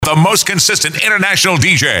the most consistent international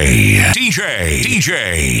DJ,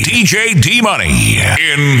 DJ D-Money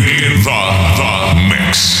in the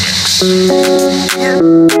mix.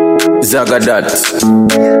 Zagadat,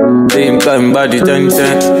 same time body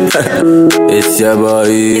 10-10. It's your boy.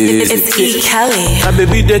 It's E. Kelly. My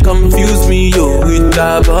baby they confuse me yo with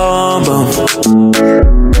that bomb bomb.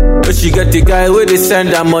 But she got the guy where they send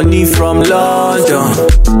her money from London.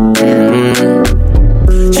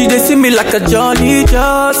 She they see me like a Johnny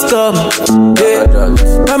just come. Yeah.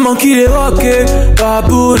 My monkey they walk it,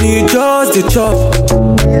 baboon he just the chop.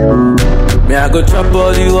 Me I go chop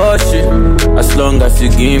all the washing, as long as you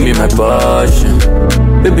give me my passion.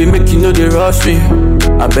 Baby make you know they rush me,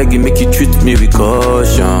 I beg you make you treat me with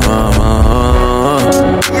caution.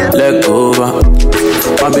 Leg over,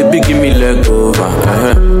 my baby give me leg over.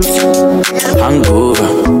 Hangover,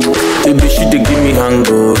 baby she dey give me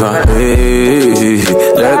hangover. Hey,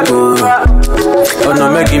 leg over, oh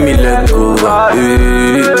no make give me leg over.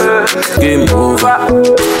 Hey, game over,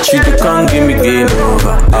 she dey come give me game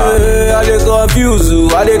over. Hey, I dey confuse you,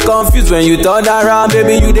 I dey confuse when you turn around,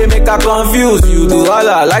 baby you dey make her confuse. You do all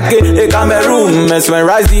I like a Cameroon,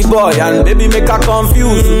 mesmerize the boy and baby make her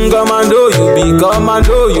confuse. Commando, you be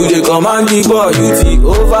commando, you dey command the boy, you the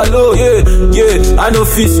overload. Yeah, I no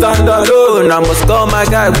fit stand alone, I must call my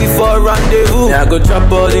guy before rendezvous. Yeah, I go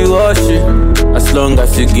chop all the washing, as long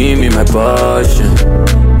as you give me my passion.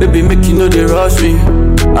 Baby make you know they rush me,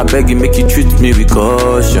 I beg you make you treat me with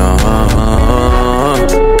caution.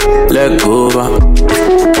 Leg over,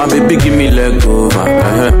 my baby give me leg over.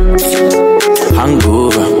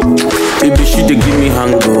 Hangover, baby she dey give me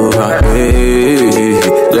hangover. Hey,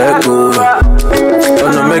 leg over,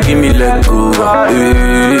 oh no make give me leg over.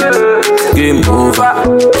 Hey, game over,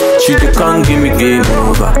 she dey come give me game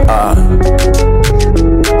over.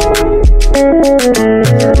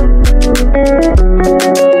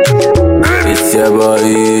 It's your boy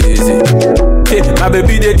easy. Hey, my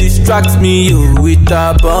baby they distract me yo, with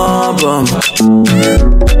a bomb bomb.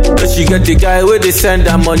 But she got the guy where they send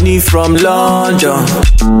her money from London.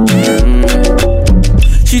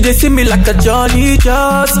 She they see me like a Johnny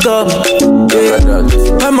just come. Yeah.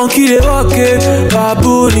 My monkey they walk it,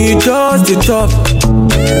 baboon he just the chop.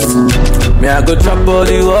 Me I go chop all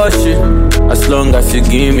the washing, as long as you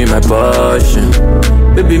give me my passion.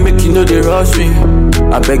 Baby make you know they rush me,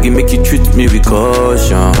 I beg you make you treat me with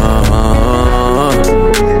caution.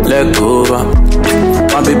 Leg over,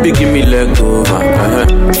 my baby give me leg over.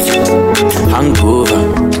 Hangover,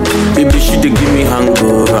 baby she dey give me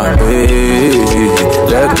hangover. Hey,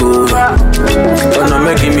 leg over, oh no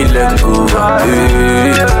make give me leg over.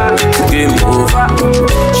 Hey, game over,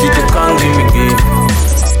 she dey come give me game.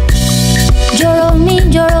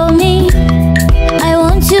 Joro me, I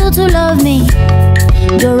want you to love me.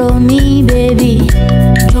 Joro me, baby.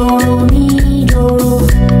 Joro me, joro.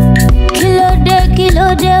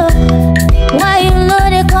 Kilo de, why you know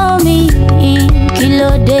they call me? Kilo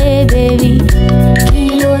de, baby.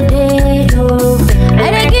 Kilo de, joro. I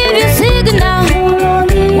dey give you signal,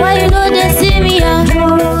 why you know they see me? I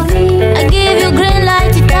give you green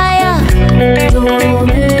light to tire. Joro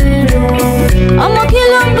me, joro. I'm a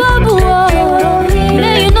kilo babu,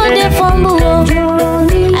 yeah, you know they fumble.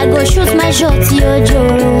 I go shoot my shot, yo,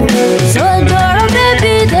 Joro. So, Joro,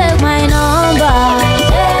 baby, take my number.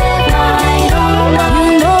 Take my number.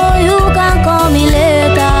 You know you can call me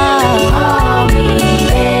later. Call me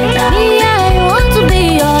later. Me, I want to be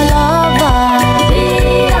your lover. Be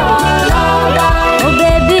your lover. Oh,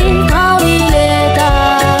 baby, call me later.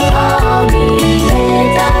 Call me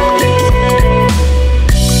later.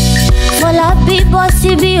 For la people,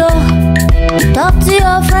 CBO. Talk to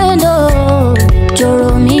your friend, oh.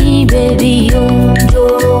 Joro me, baby, oh.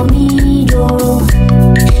 Joro me, joro.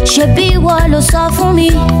 Shebi walo sọ fún mi.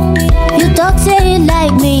 You talk say you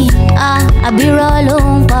like me. I be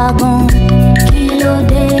rolling pagun. Kilo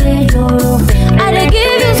de joro. I dey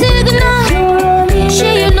give you signal. She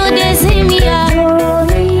you know they see me.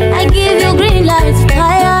 I give you green light,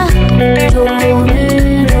 fire. Joro me,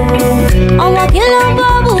 joro. Ọmọ kilo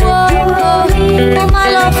babu, oh. Ọmọ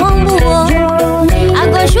lọ fún bu, oh. I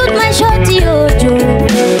go shoot my shot, yo, Joro.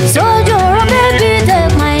 So, Joro, baby,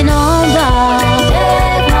 take my number.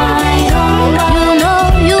 Take my number. You know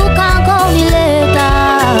you can call me later.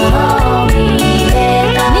 Call me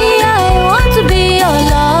later. Me, I want to be your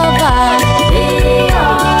lover. Be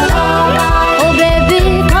your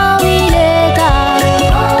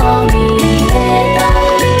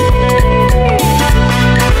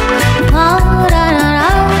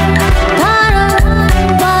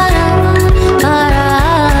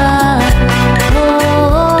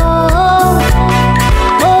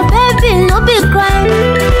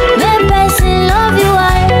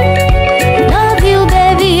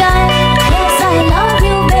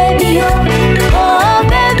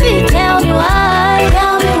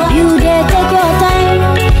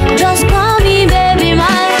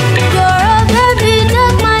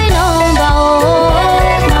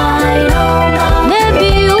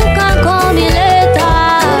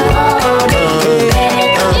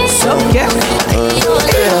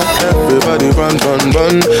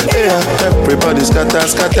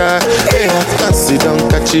scatter. Fancy don't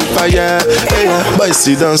catch it fire. Boys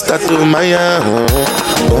see don't start to maya.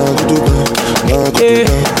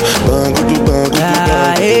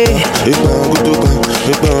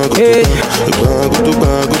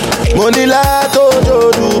 Money la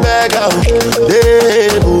tojo du bega o,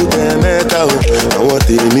 debu temeta o. Àwọn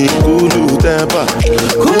tèmi kulu tempa,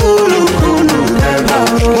 kulu tempa.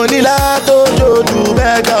 Money la tojo du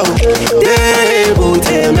bega o, debu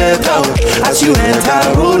temeta o. As you enter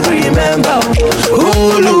road remember,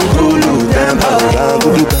 kulu tempa.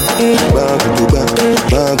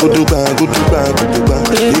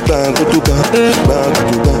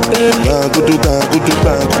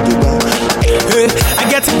 I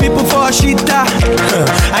get the people for Shita.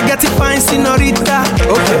 I get the fine senorita.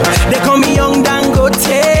 Okay. They call me Young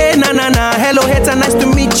Dangote. Na na na. Hello hater, nice to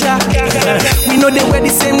meet ya. We know they wear the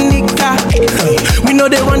same nika. We know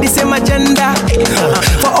they run the same agenda.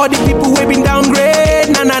 For all the people we been downgrade.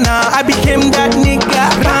 Na na na. I became that nigga.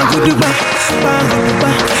 Bangudu bang, bangudu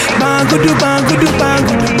bang, bangudu bangudu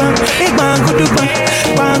bangudu bang. Hey bangudu bang,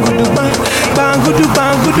 bangudu bang, bangudu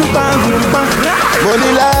bangudu bangudu bang.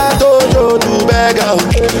 Money la tojo du bega o,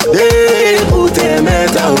 debu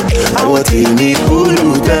temeta o. Àwọn tèmi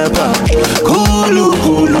kulu tempa, kulu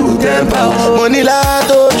tempa o. Money la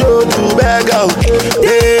tojo du bega o,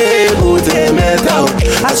 debu temeta o.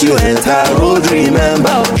 As you enter road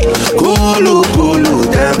remember, kulu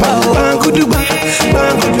tempa o. Bangudu bang,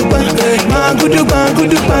 bangudu bang, bangudu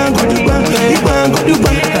bangudu bangudu bang, bangudu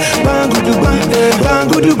bang, bangudu bang,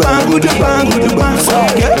 bangudu bangudu bangudu bang.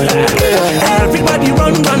 Everybody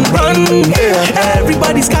run.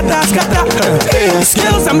 Everybody scatter.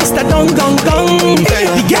 Skills and Mr. Dong.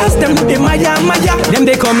 The girls them they maya. Them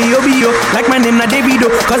they call me Obio, like my name na Davido.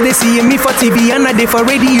 Cause they see me for TV and I they for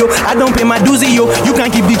radio. I don't pay my dues yo. You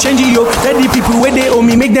can keep the change yo. Let the people where they owe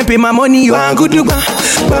me make them pay my money yo. Bangudu bang,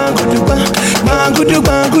 bangudu bang, bangudu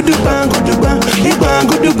bangudu bangudu bang,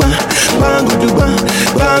 bangudu bang, bangudu bang,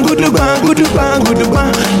 bangudu bangudu bangudu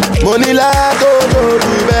bang. Money la tojo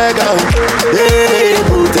du bega o,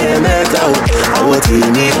 debu temeta o. Àwọn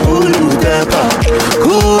tèmi kulu tempa,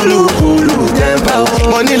 kulu tempa o.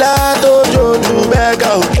 Money la tojo du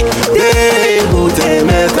bega o, debu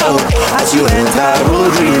temeta o. As you enter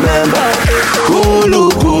road remember, kulu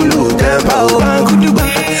tempa o. Bangudu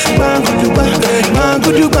bang, bangudu bang,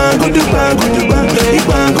 bangudu bangudu bangudu bang, bangudu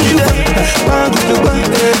bang, bangudu bang,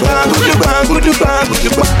 bangudu bangudu bangudu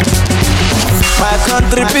bang. My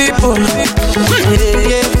country people,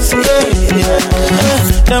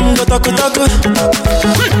 them go talk.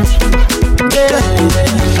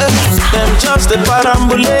 Them just the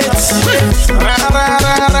parambulates.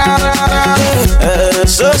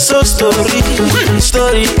 So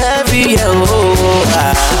story heavy.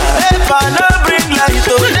 Never no bring light,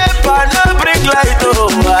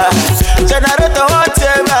 generator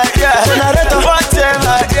whatever, yeah.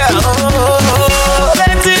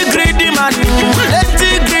 Plenty greedy man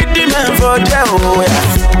for them, yeah.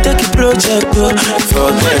 Take a project,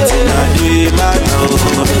 forgetting I do my own.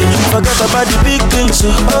 Forget about the big things,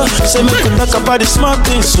 say make we talk about the small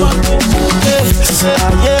things,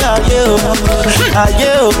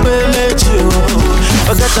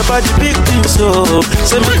 forget about the big things,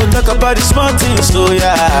 say make we talk about the small things,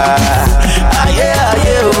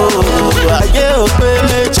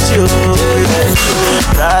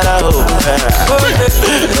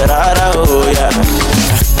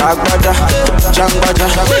 Agbada, jangbada,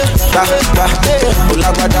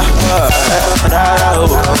 ulabada,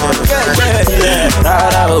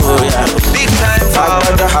 big time,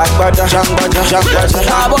 agbada, jangbada,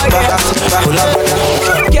 ulabada.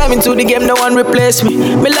 Came into the game, no one replace me.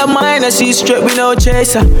 Me love my Hennessy straight, we no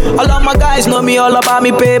chaser. All of my guys know me all about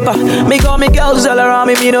me paper. Me call me girls all around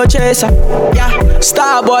me no chaser. Yeah,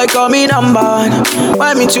 star boy call me number one.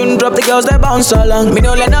 When me tune drop, the girls they bounce along. Me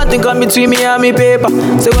no let nothing come between me and me paper.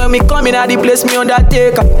 So when me come in, I the place me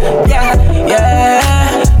undertaker. Yeah.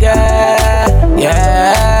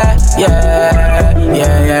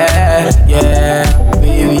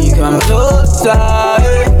 Baby, come closer.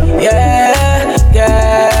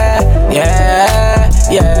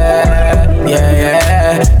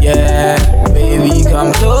 Baby,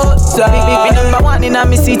 come closer. Be number one in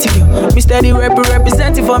my city, yo. Me steady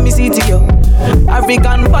representing for me city, yo.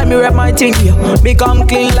 African boy, me rep my thing, yo. Me come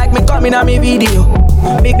clean like me come in a me video.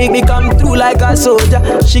 Me come through like a soldier.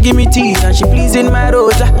 She give me teeth and she pleasing my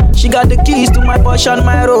rosa. She got the keys to my Porsche and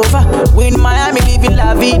my Rover. We in Miami living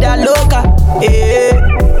la vida loca.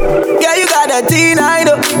 Yeah, you got the teen, I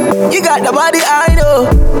know. You got the body, I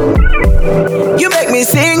know. You make me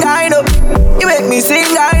sing, I know. You make me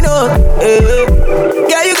sing, I know.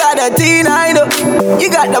 Yeah, you got the teen, I know. You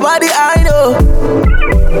got the body, I know.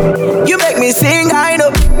 You make me sing, I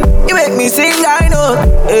know. You make me sing, I know.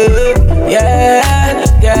 Yeah,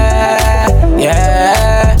 yeah,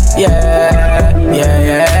 yeah, yeah,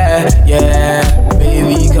 yeah, yeah.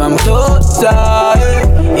 Baby, come closer.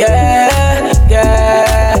 Yeah, yeah,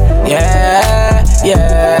 yeah,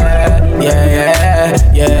 yeah,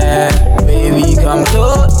 yeah, yeah. Baby, come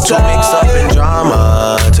closer. To mix up in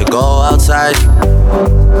drama, to go outside.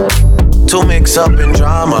 To mix up in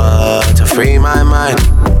drama, to free my mind.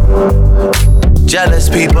 Jealous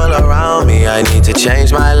people around me, I need to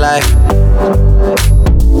change my life.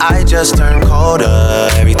 I just turn colder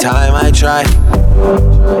every time I try.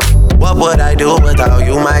 What would I do without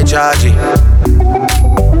you, my Georgie?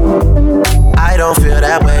 I don't feel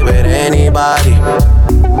that way with anybody.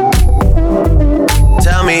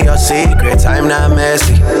 Tell me your secrets, I'm not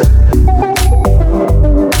messy.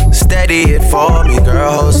 Steady it for me,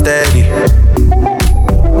 girl, hold steady.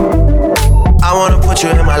 I wanna put you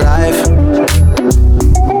in my life.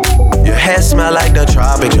 Your hair smell like the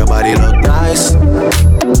tropics, your body look nice.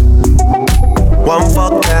 One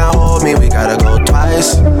fuck can't hold me, we gotta go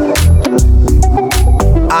twice.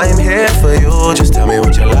 I'm here for you, just tell me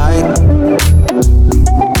what you like.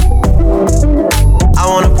 I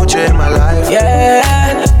wanna put you in my life.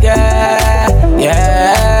 Yeah, yeah,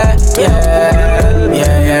 yeah, yeah,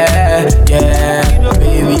 yeah, yeah.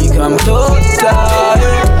 Baby, come closer.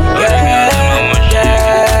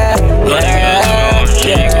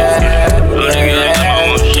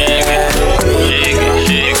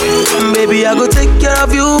 Baby, I go take care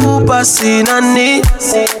of you, passing and need.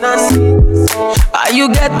 Are you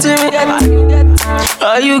getting me?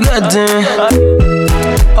 Are you getting me?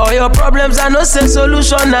 All your problems are no say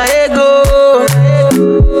solution, na ego.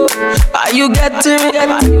 Are you getting me?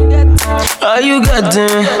 Are you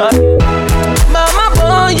getting me? Mama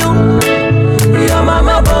born you, your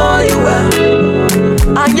mama born you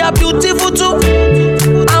well, and you're beautiful too.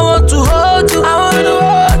 I want to hold you, I want to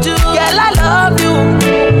hold you. Girl, I love you.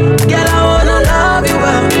 Girl, I wanna love you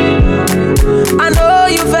well. I know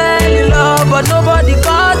you fell in love, but nobody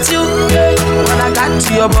caught you. When I got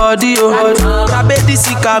to your body, oh, Rabedi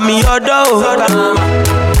sika mi odo, oh.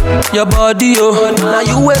 Your body, oh, now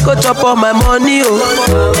you wake up on my money, oh.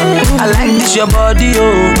 I like this your body,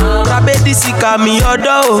 oh. Rabedi sika mi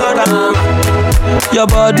odo, oh. Your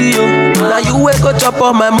body, oh, now you wake up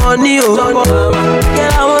on my money, oh.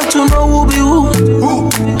 Girl, I want to know who be who.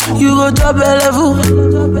 You go top level.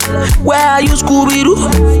 Where are you, Scooby-Doo?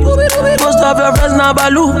 Most of your friends now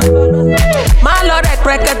Baloo. Malo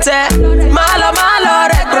rekrekete, malo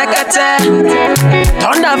rekrekete.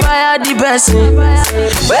 Thunder fire the best.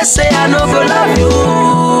 We say I no go love you.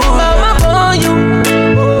 Mama born you,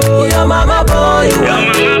 your mama born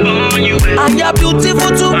you, and you're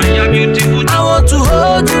beautiful too. I want to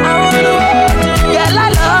hold you, I want to hold you. Girl, I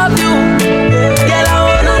love you. Girl, I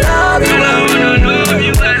wanna love you.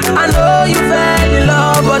 I know you fell in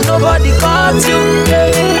love, but nobody caught you.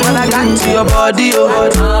 When I got to your body, oh,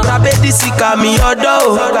 Rabedi sika mi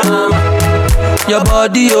odo, oh. Your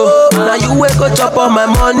body, oh, now you wake up on my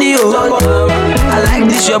money, oh. I like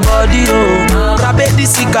this your body, oh. Rabedi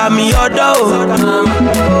sika mi odo,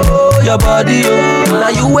 oh. Your body, oh, now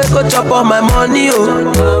you wake up on my money,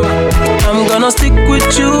 oh. I'm gonna stick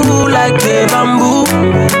with you like a bamboo.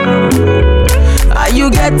 Are you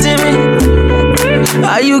getting me?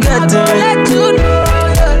 Are you getting me?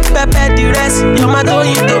 Pepper the rest, tomato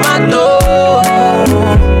in tomato.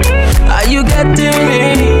 Are you getting me?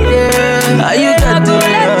 Are you getting me?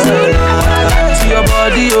 To your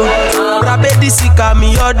body, oh. Rabedi sika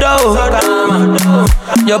mi odo, oh.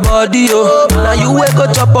 Your body, oh. Now you wake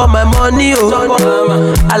up on my money, oh.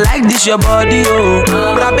 I like this your body, oh.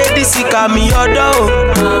 Rabedi sika mi odo,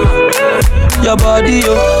 oh. Your body,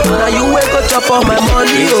 oh. Now you wake up on my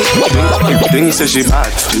money, oh. Things say she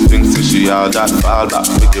bad, things say she all that fall back.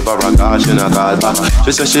 We give her a call, she not call back.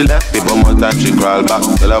 She say she left me, but more time she crawl back.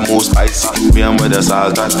 Tell her move spicy, me and with the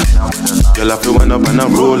salt that. Girl, I feel when up and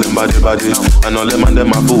I'm rolling body. And all them and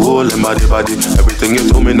them have to hold them body. Everything you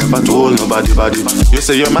told me never told nobody body. You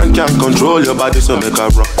say your man can't control your body, so make her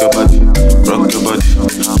rock your body. Rock your body,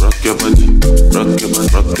 rock your body, rock your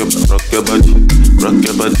body, rock your body, rock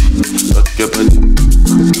your body, rock your body.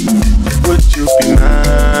 Would you be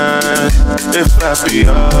mad if I be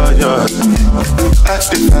all yours? I'd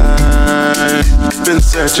be fine, been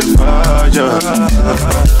searching for you.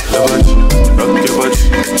 Your body, rock your body,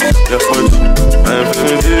 your body, I'm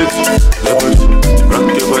feeling it. Your body, rock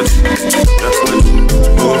your body, your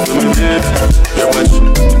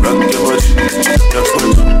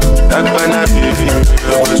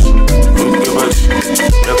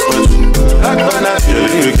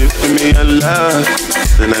love,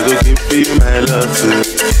 then I go give you my love too.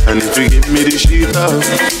 And if you give me the shit up,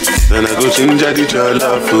 then I go change the your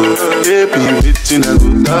love food. Baby, waiting I go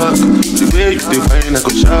talk. The way you define I go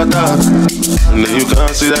shut up. And then you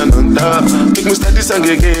can't see that on top. Make me start this song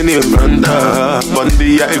again in front up. One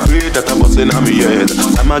day I agree that I'm busting on me head.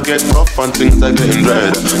 I'ma get rough and things are getting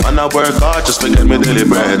dread. And I work hard just to get me daily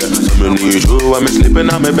bread. So me need you when me sleeping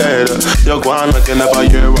on my bed. You're gone like you never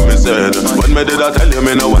hear what me said. When me did I tell you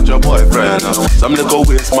me know what your boyfriend? Some little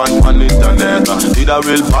waste man on internet. Need a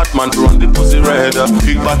real Batman to run the pussy red.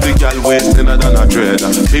 Big body girl waist thinner than a dread.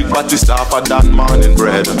 Big body softer than morning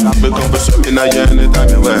bread. Make up a swimming a year anytime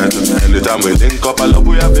you wet. Anytime we link up I love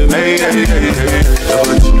we have been made. Your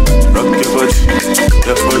body, rock your body.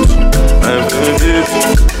 Your body, I'm feeling it.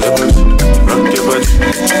 Your body, rock your body.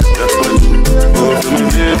 Your body, move to me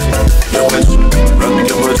baby. Your body, rock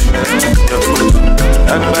your body. Your body,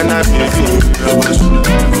 I'm gonna be you. Your body,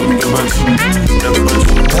 rock your body. Your body.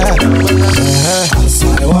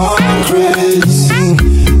 I want crazy.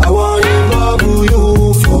 I want to bubble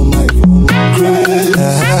you for my crazy.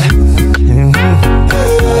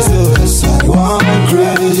 Yes, I want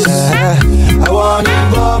crazy. I want to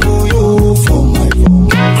bubble you for my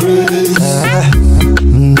crazy.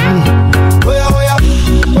 Oh yeah.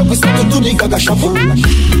 When we start to do the gaga shuffle,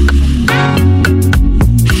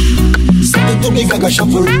 start to do the gaga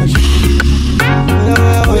shuffle.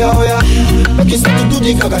 Oh yeah. When we start to do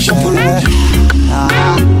the gaga shuffle.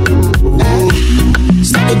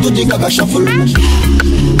 Start to do the gaga shuffle.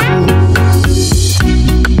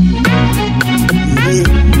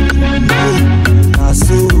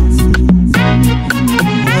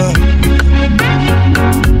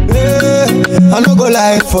 I no go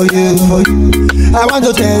lie for you. I want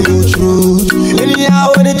to tell you truth.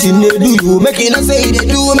 Anyhow, anything they do, you make it not say they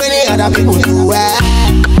do. Many other people do. I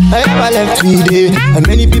never left today, and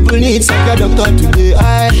many people need some doctor today.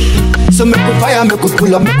 So make a fire, make a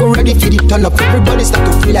pull up, make a ready for the turn up. Everybody start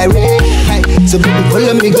to feel like rain. So baby,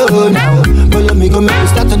 follow me go now. Follow me go, make we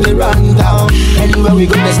start on the run down. Anywhere we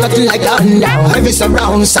go, there's nothing like down now. Heavy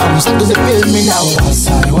surround sound, start to feel me now. Cause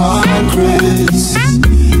I want grace.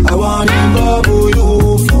 I want to bubble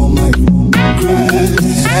you for my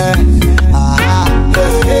grace.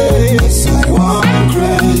 Yes, I want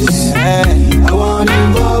grace. I want to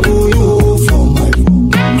bubble you for my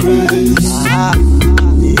grace.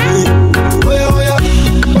 Oh yeah.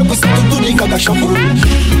 When we start to do the gaga shuffle,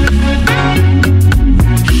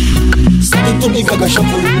 start to do the gaga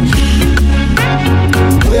shuffle.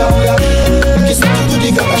 Oh yeah. When we start to do the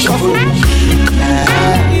gaga shuffle.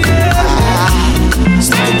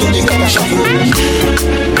 Start to do the gaga shuffle.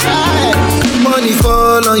 Money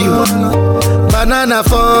fall on you, banana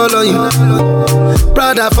fall on you,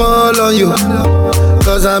 Prada fall on you,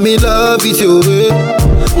 cause I'm in love with you.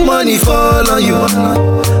 Money fall on you,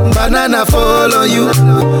 banana fall on you,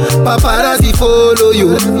 paparazzi follow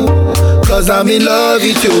you, cause I'm in love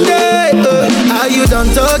with you. Are you done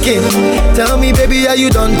talking? Tell me baby, are you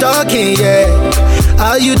done talking? Yeah.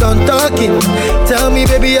 Are you done talking? Tell me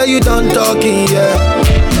baby, are you done talking? Yeah.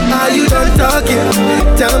 Are you done talking?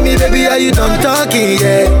 Tell me baby, are you done talking?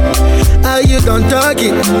 Yeah. Are you done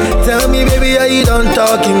talking? Tell me baby, are you done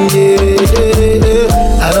talking? Yeah.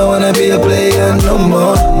 I don't wanna be a player no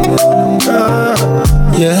more.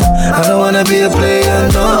 Yeah, I don't wanna be a player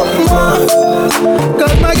no more.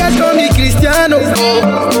 Cause my guys call me Cristiano,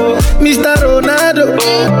 Mr. Ronaldo,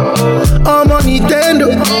 I'm on Nintendo.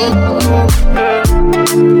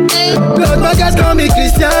 Cause my guys call me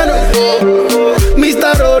Cristiano,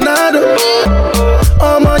 Mr. Ronaldo,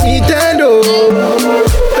 I'm on Nintendo.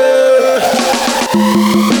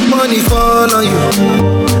 Money fall on you,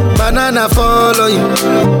 banana fall on you,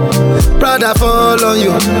 Prada fall on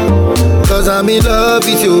you, cause I'm in love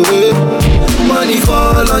with you. Money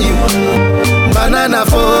fall on you, banana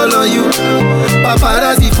fall on you,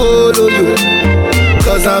 paparazzi follow you,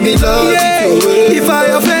 cause I'm in love with you. If I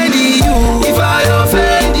offend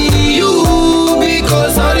you,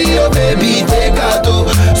 because sorry oh baby, take out.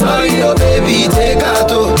 Sorry oh baby, take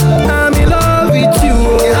out. I'm in love with you,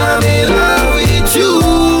 I'm in love with you.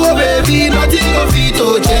 Oh baby, nothing of it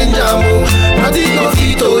to change amo, nothing of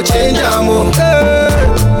it to change amo.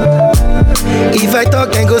 If I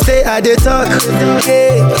talk, then go say I dey talk.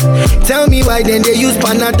 Hey, tell me why then they use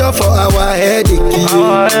Panadol for our headache.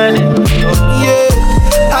 Yeah,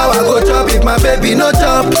 how I go chop if my baby no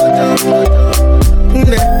chop?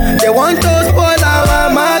 They want to spoil our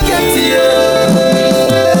market.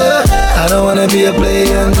 Yeah, I don't wanna be a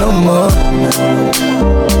player no more.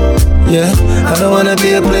 Yeah, I don't wanna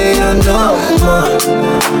be a player no more.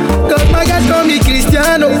 Cause my guys call me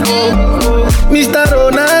Cristiano, Mr.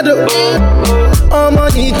 Ronaldo,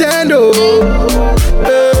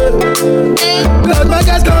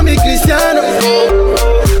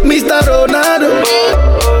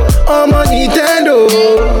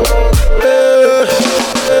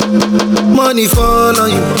 Money fall on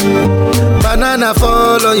you, banana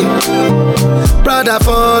fall on you, Prada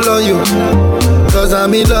fall on you, cause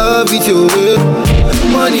I'm in love with you.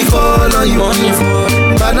 Money fall on you,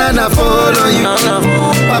 banana fall on you,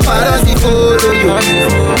 paparazzi follow you,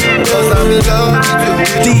 cause I'm in love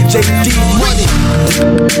with you. DJ D Money.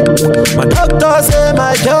 My doctor say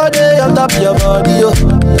my body on top your body, yo.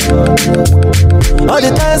 All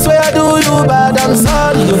the times where I do you bad, I'm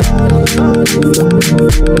sorry, yo.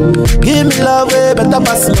 Give me love way better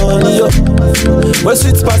pass money, yo. Where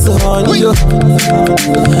sweet pass the honey, yo.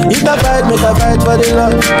 If I fight, make I fight for the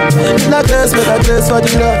love. If I grace, make I grace for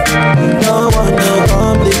the love. Don't want no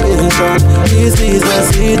complication. This is a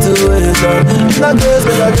situation. If I grace,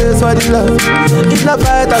 make I grace for the love. If I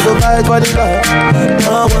fight, I go fight for the love.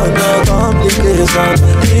 Don't want no complication.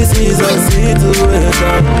 This is a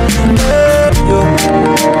situation. Baby, yo.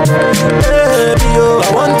 Baby, yo. I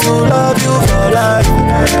want to love you for life.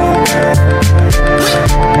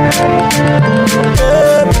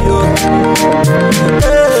 Baby, yo.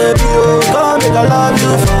 Baby, yo. Come make I love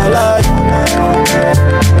you for life.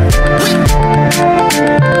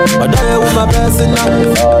 But I with my blessing now.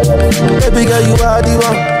 Baby girl, you are the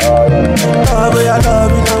one. Love where I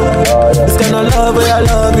love you now. This kind of love where I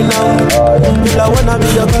love you now. Girl, I wanna be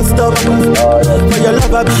your customer. For your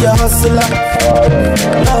love, I be your hustler.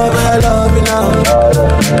 Love where I love you now.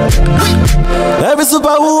 Every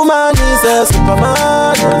superwoman is a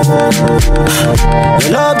superman.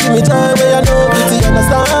 Your love give me time where I know beauty,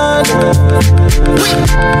 understand.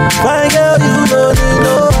 Fine girl, you don't need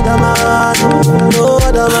no other man. No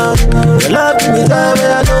other man. Your love give me time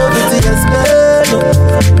where I know beauty, explain.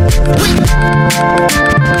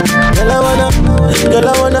 Girl, I wanna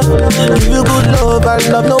give you good love and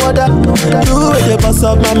love no other. You with the boss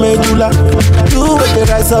of my medulla. You with the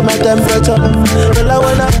rise of my temperature. Girl, I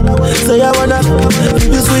wanna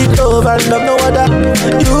give you sweet love and love no other.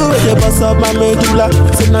 You with the boss of my medulla.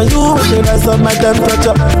 So now you with the rise of my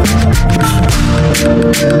temperature.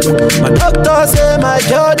 My doctor say my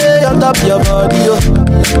body on top your body, yo.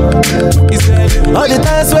 All the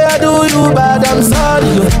times where I do you bad, I'm sorry,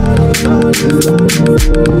 yo.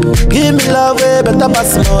 Give me love way better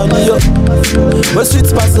pass money, yo. Where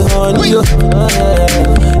sweet pass the honey, yo.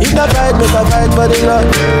 If I fight, make I fight for the love.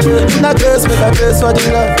 If I grace, make I grace for the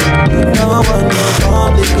love. No one no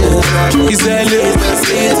complication. It's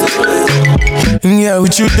yeah,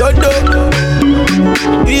 with you, Dodo.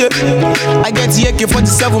 Yeah, I get the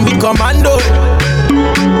AK-47, be commando.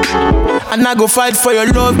 And I go fight for your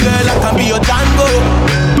love, girl, I can be your tango.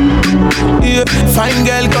 Yeah, fine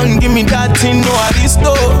girl, come give me that thing, no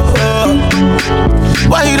aristo.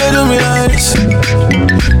 Why you don't do me like this?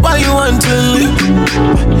 Why you want to leave?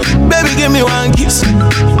 Baby, give me one kiss.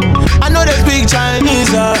 I know they speak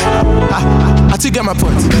Chinese, I still get my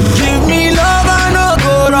point. Give me love, I no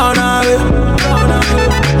go run away.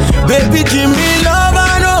 Baby, give me love,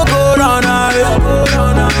 I no go run away.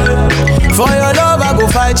 For your love, I go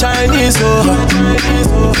fight Chinese,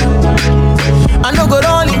 I no go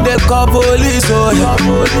run if they call police,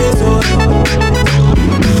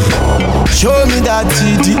 Show me that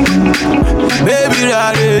TD, baby, you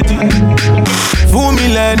are ready. Fool me,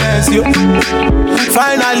 Lennes, yo.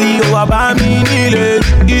 Finally, you are by me,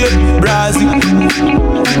 yeah, Brazil.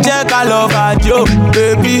 Check I love at you,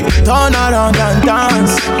 baby. Turn around and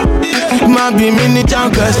dance. Might be mini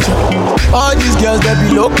jam question. All these girls, they be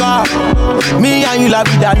local. Me and you la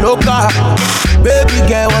be that local. Baby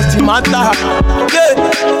girl, what's the matter? Yeah,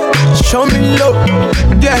 show me love.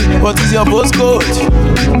 Yeah, what is your postcode?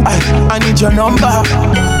 I need your number.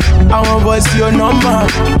 I want voice your number.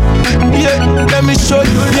 Yeah, let me show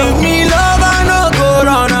you. Give me love, I no go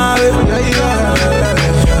run away.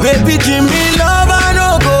 Baby, give me love, I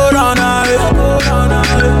no go run away.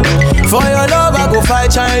 For your love, I go fight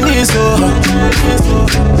Chinese,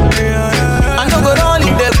 I no go run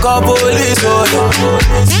if they call police,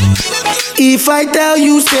 If I tell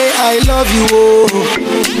you, say I love you, oh.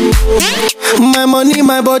 My money,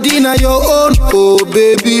 my body, now your own, oh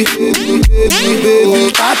baby, baby.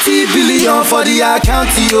 30 billion for the account,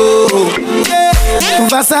 yo.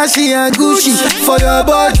 Versace and Gucci for your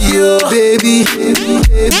body, oh baby.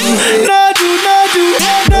 No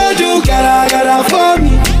do, gotta for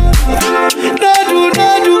me. No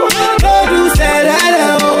do, say that,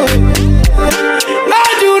 oh. No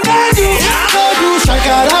do,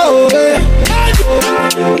 shakara, oh.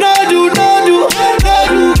 No do,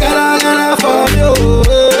 gotta for you.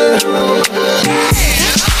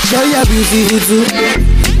 Girl, you're beautiful too.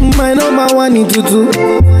 My number one in tutu.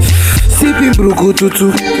 Sipping bruku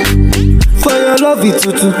tutu. For your love it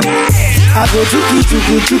tutu. I go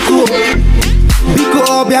chuku. Biko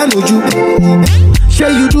Obianuju.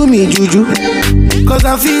 Say you do me juju, cause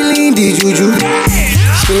I'm feeling the juju.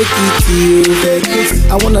 Take it to you, take it.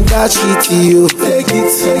 I wanna dash it to you, take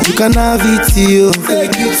it. You can have it to you,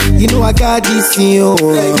 take it. You know I got this in you.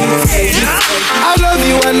 I love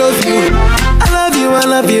you, I love you. I love you, I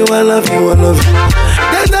love you, I love you, I love you.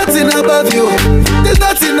 There's nothing above you. There's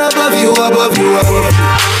nothing above you, above you, above you.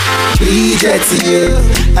 Reject you.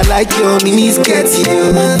 I like your mini skirt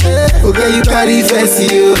you. Okay, you carry fancy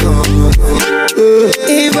you.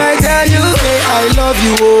 If I tell you, hey, I love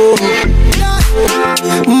you, oh.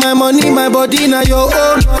 My money, my body, now your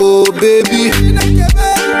own, oh baby.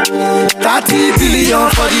 30 billion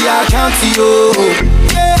for the account, yo.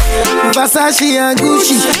 Versace and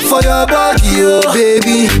Gucci for your body, oh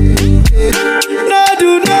baby. No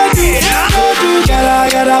do,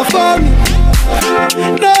 gotta for me.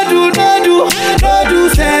 No do,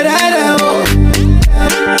 say that, oh.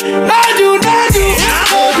 No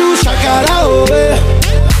do, shakara, oh, eh.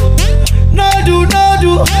 No do,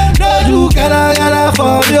 gotta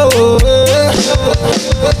for you, oh, eh.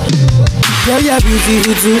 Yeah,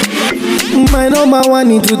 beautiful too. My number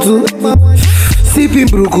one in tutu. Sipping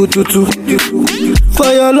bruku tutu. For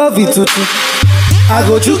your love it tutu. I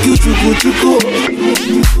go chuku.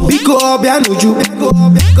 Biko Obianuju.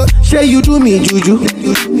 Say you do me juju,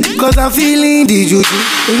 cause I'm feeling the juju.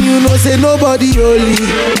 And you know say nobody holy,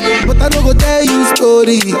 but I no go tell you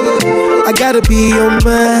story. I gotta be your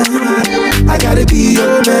man. I gotta be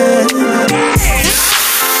your man.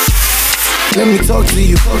 Let me talk to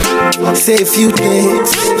you. Say a few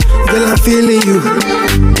things. Girl, I'm feeling you.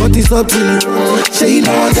 What is up to you? Say you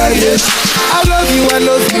know I got this. I love you, I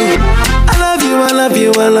love you. I love you, I love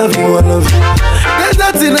you, I love you, I love you. There's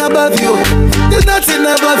nothing above you. There's nothing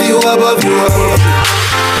above you, above you, above you.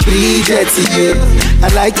 Reject you. I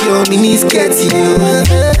like your mini skirt you.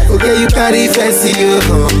 Okay, you carry fancy you.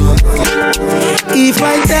 If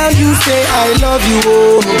I tell you, say I love you,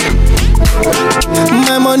 oh.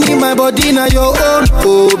 My money, my body, now your own,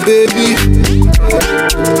 oh baby. 30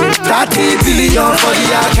 billion for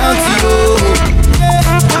the account, yo.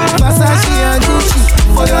 Versace and Gucci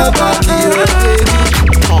for your body, oh baby.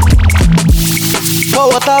 Pour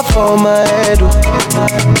water for my head, oh.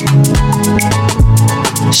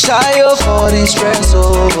 Shy for the stress,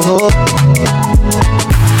 oh.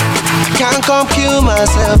 I can't come kill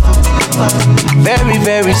myself, oh. Very,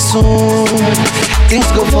 very soon things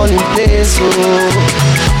go fall in place, oh.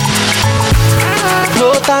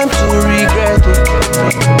 No time to regret, oh.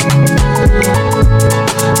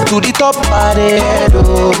 To the top of the head, oh.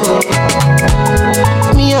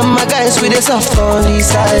 Me and my guys with the soft on the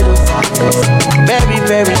side, oh. Very,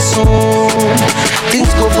 very soon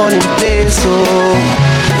things go fall in place, oh.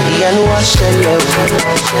 Ìyanu wá ṣẹlẹ̀ o,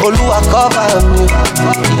 Olúwa cover mi.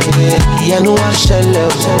 Ìyanu wá ṣẹlẹ̀ o,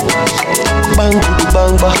 gbàngudu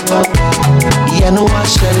gbangba. Ìyanu wá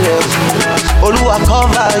ṣẹlẹ̀ o, Olúwa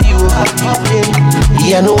cover you.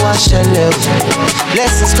 Ìyanu wá ṣẹlẹ̀ o,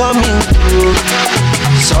 blessings coming through.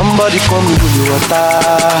 Somebody come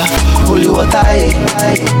holy water, eh.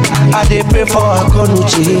 I dey pray for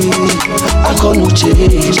Akonuche.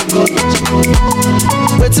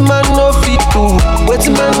 Wetin man no fit do,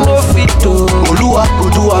 wetin man no fit do, Oluwa go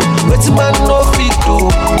do am. Wetin man no fit do,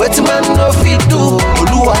 wetin man no fit do,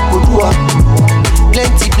 Oluwa go do am.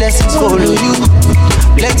 Plenty blessings follow you,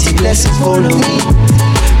 plenty blessings follow me,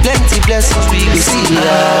 plenty blessings we go see.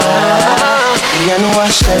 Ìyanu wá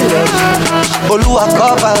ṣẹlẹ̀, Olúwa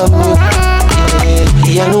cover mi.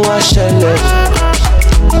 Ìyanu wá ṣẹlẹ̀,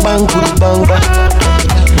 gbàngudu gbangba.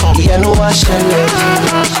 Ìyanu wá ṣẹlẹ̀,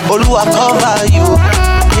 Olúwa cover you.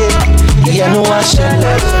 Ìyanu wá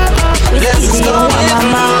ṣẹlẹ̀. Blessings come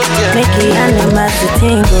mama, make it animals to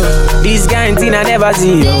tingle. This kind thing I never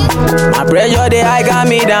see, yo. My pressure, they high got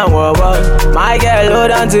me down, whoa, whoa. My girl,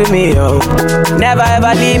 hold on to me, yo. Never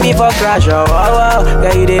ever leave me for crash, oh, oh.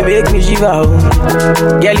 Girl, you they make me shiver, oh.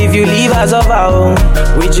 Girl, if you leave us over, oh.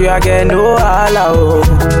 With you, I get no allow, oh.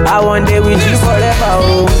 I want day with you forever,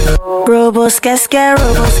 oh. Robos casca.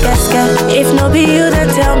 If no be you, then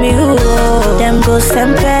tell me who. Them go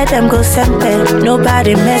sempe.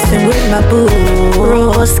 Nobody messing with my boo.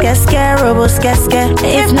 Robos casca.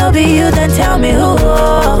 If no be you, then tell me who.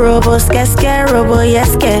 Robos casca.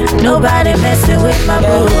 Nobody messing with my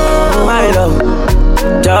boo. My love,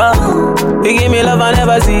 Joe, you give me love I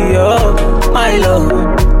never see, yo. My love,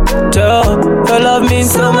 Joe, your love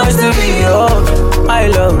means so much to me, yo. My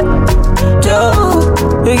love, Joe,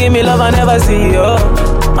 you give me love I never see, yo.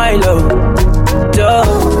 My love, Joe,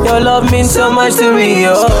 your love means so much to me,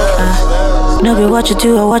 yo. No be what you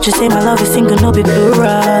do or what you say, my love is single, no be plural,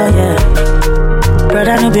 yeah.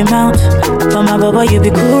 Brother, no be mount. For my baba, you be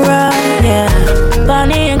cool, yeah.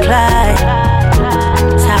 Bonnie and Clyde.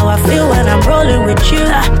 That's how I feel when I'm rolling with you.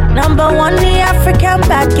 Number one, the African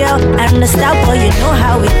bad girl. I'm the star boy, you know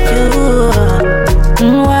how we do.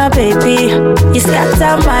 Why, baby, you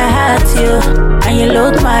scatter my heart, you. And you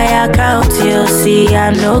load my account, you. See,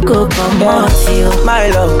 I no go promote you. My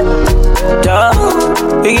love, duh.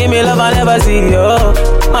 You give me love I never see, yo.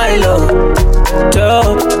 My love,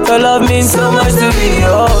 duh. Your love means so much to me,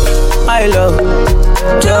 yo. My love,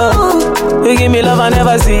 duh. You give me love I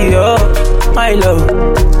never see, yo. My love,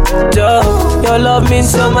 duh. Your love means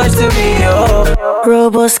so much to me, yo.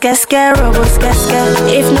 Robos casca.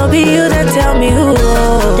 If no be you, then tell me who.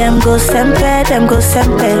 Them go sempe.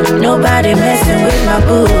 Nobody messing with my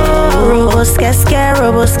boo. Robos casca.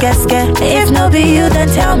 If no be you, then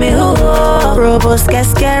tell me who. Robos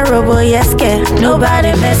casca,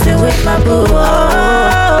 nobody messing with my boo.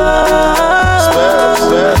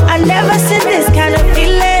 I never seen this kind of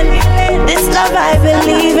feeling. This love I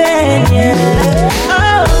believe in, yeah.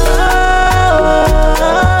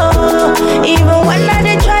 Even when I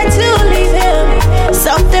did try to leave him,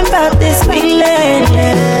 something about this feeling,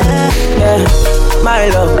 yeah. My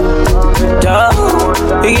love, duh.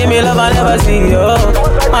 You give me love I never see, yo.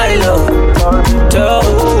 My love, duh.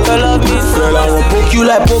 Your love me so much. I wanna poke you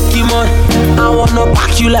like Pokemon. I wanna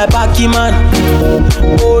pack you like Pac-Man.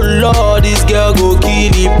 Oh Lord, this girl go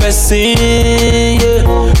kill the person, yeah.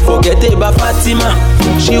 Forget about Fatima.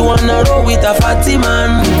 She wanna roll with a fatty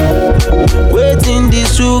man. Waiting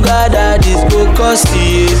this sugar that is go cost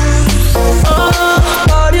you. Oh,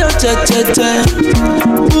 body on che.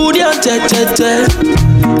 Booty on che.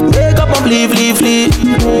 Wake up and leave.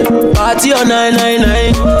 Party on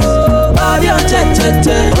 999. Body on che.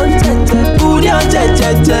 Booty on che.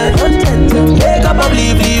 Wake up and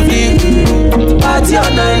leave. Party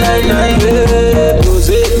on 999.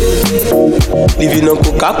 Rosé. Living on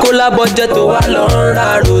Coca-Cola budget to a long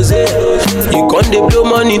rosé. You can't dey blow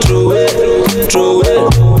money throw it.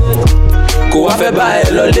 Go have a buy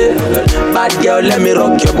lolly. Bad girl, let me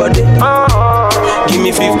rock your body. Give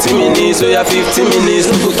me 50 minutes, so yeah, 50 minutes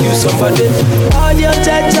to go kill somebody. Body on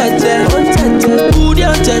che. Booty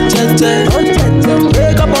on che.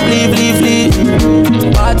 Wake up and leave.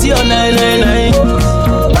 Party on 999.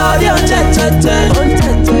 Body on che.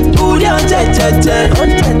 Booty on che.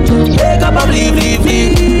 Wake up and leave.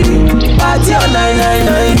 Party on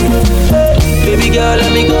 999. Baby girl,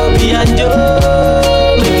 let me go beyond you.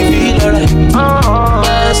 Make you feel alright.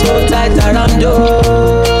 Man so tight around you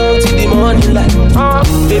till the morning light.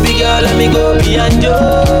 Baby girl, let me go beyond you.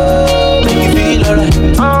 Make you feel alright.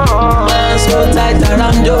 Man so tight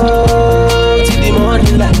around you till the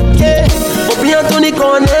morning light. Yeah, Obi Anthony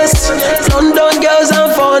Cornets, London girls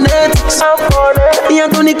and phonetics. Obi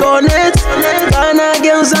Anthony Cornets, Ghana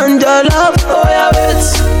girls and jollof. Oh yeah, wait.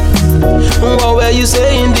 What were you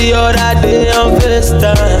saying the other day on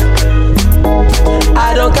FaceTime?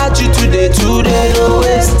 I don't catch you today, no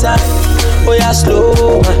waste time. Oh yeah,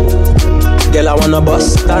 slow man. Girl, I wanna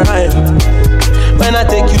bust a rhyme. When I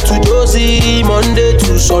take you to Josie, Monday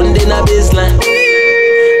to Sunday, na baseline.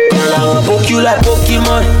 Girl, I wanna poke you like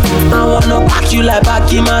Pokemon. I wanna pack you like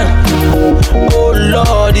Pac-Man. Oh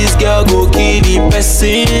Lord, this girl go kill the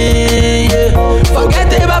person, yeah.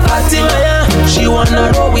 Forget about Fatima, yeah. She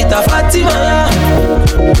wanna roll with a Fatima, yeah.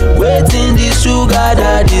 Waiting the sugar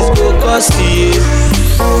that is go cost you.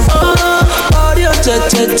 Body on che.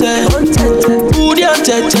 Booty on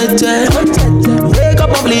che. Wake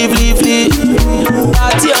up and leave.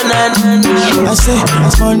 Party on 9. I say,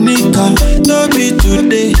 Monica, no be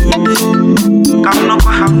today.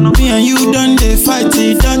 Me and you done dey fight,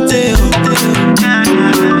 don't they?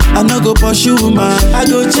 I no go pursue man, I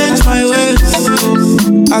go change my ways.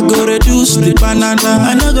 I go reduce the banana,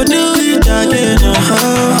 I no go do it again.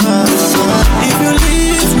 If you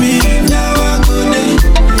leave me, now I go there.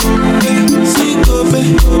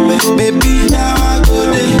 Baby, now I go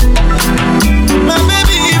there. My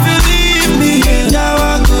baby, if you leave me, now I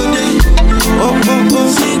go there. Oh,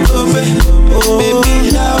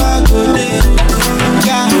 baby, now I go there.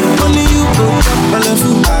 Yeah, only you go my love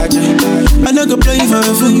food. I no go play for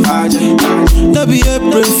a fool. No be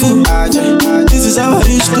April fool. This is how I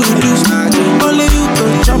used to do. Only you go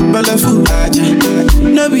chop my love food.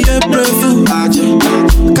 No be April fool.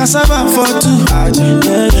 Cassava for two.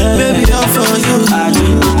 Baby, all for you.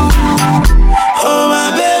 Oh my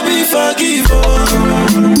baby, forgive.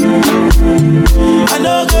 I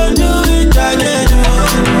no go do it again.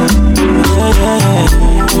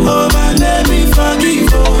 Oh my baby,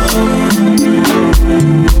 forgive.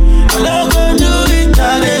 I no go do it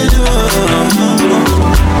again.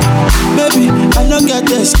 Baby, I no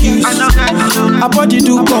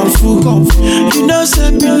You know,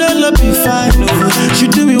 say Pinelo be fine, oh. She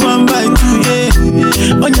do it 1 by 2, yeah.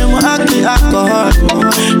 When you act the alcohol,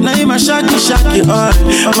 now you my shaky all.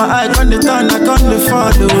 On my eye, on the turn, I on the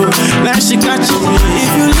follow. Now she catching me.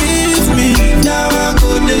 If you leave me, now I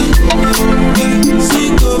go there. See,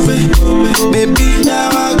 go, baby, now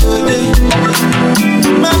I go there.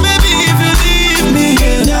 My baby, if you leave me,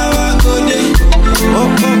 now I go there. Oh,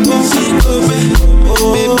 see, go,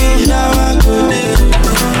 baby, now I go there.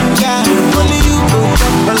 Yeah, only you go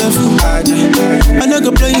up on the food. I no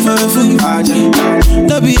go play for a fool.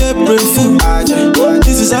 No be April fool.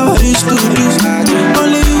 This is how I used to do.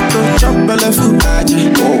 Only you go chop on the food.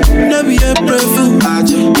 No be April fool.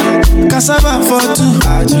 Cassava for 2.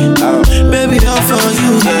 Baby, all for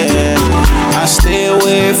you. Yeah, I stay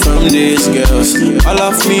away from these girls. All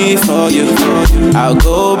of me for you. I'll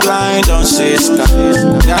go blind on sister.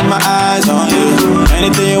 Got my eyes on you.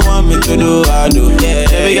 Anything you want me to do, I'll do. Yeah,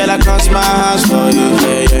 baby girl, I cross my hands for you.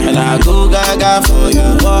 Yeah. And I go gaga for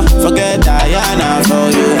you. Oh, forget Diana for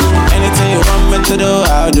you. Anything you want me to do,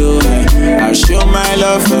 I'll do. Yeah. I'll show my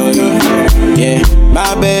love for you. Yeah,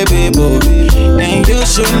 my baby boo. And you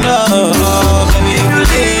should know, baby, if you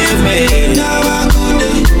leave me, now I go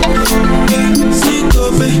there. See, go,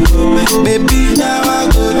 baby, now I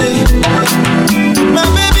go there. My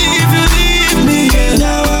baby, if you leave me,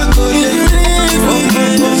 now I go there.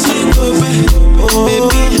 See, go,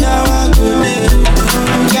 baby, now I go there.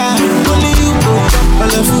 Yeah, only you go up on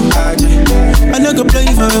the food. I no go play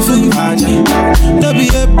for a fool. No be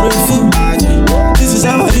April fool. This is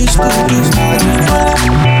how I used to do.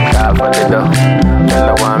 Die for the dough. Tell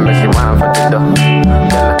her one, but she want for the dough.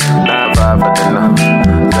 Tell her 9-5 for the no.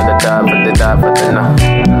 Tell her die for the no.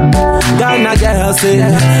 Ghana girl say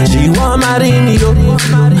she want marry me, yo.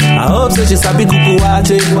 I hope so she sabi kuku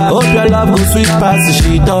wache. Hope your love go sweet past the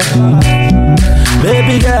sheet up.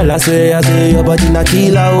 Baby girl, I say your body na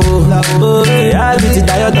killer, oh. I beat it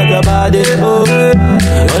diet of your body, oh.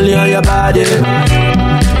 Only on your body.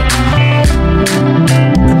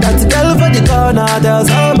 That girl for the corner, there's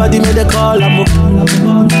somebody made a call, I'm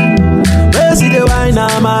where see the wine,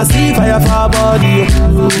 I see fire for her body,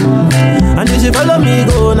 oh. And if she follow me,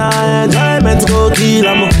 go now, enjoyment go kill,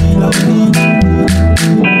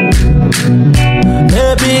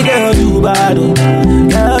 baby girl, you bad, oh.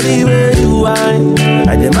 Girl, the way you whine,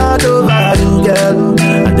 I demand over you, girl.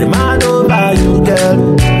 I demand over you, girl.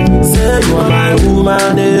 Say you are my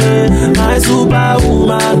woman, my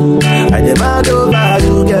superwoman. I demand over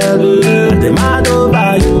you, girl. I demand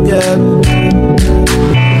over you, girl.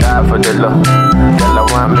 Die for the love. Girl, I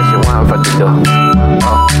want me, she want for the dough.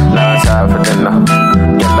 Oh, last side for the no.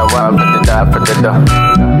 Girl, I want for the die for the dough.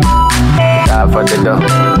 Die for the dough.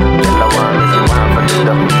 Girl, I want me, she want for the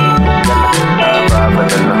dough. Girl, I die for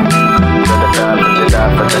the no. Girl, I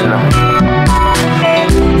die for the no.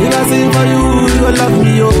 If I sing for you, you will love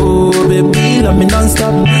me, oh. Baby, love me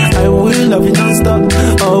non-stop. I will love you non-stop.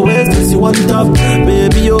 Always this you on top.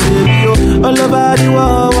 Baby, oh, baby, oh. All over the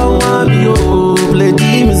world, want me, oh. Play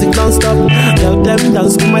the music non-stop. Tell them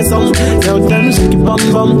dance to my song. Tell them shake it bum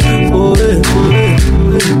bum. Oh, eh, oh, eh.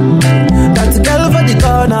 That girl for the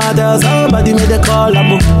corner, there's somebody made a call,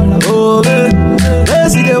 oh, eh. They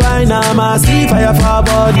see the wine, I see fire for her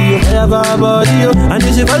body, fire for her body, oh. And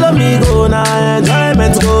if she follow me, go now,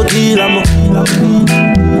 enjoyment go kill,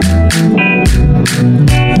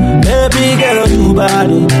 baby girl, you bad,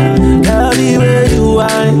 girl, the way you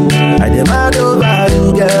whine, I demand over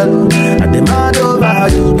you, girl. I demand over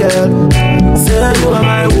you, girl. Say you are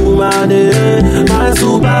my woman, my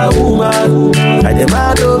superwoman. I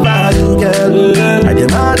demand over you, girl. I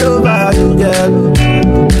demand over you, girl.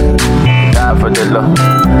 Die for the love.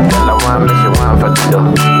 Girl, I want me, she want for the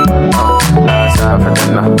dough. Oh, last side for the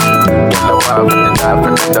no. Girl, I want for the die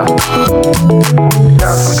for the dough.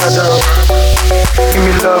 Die for the dough. Give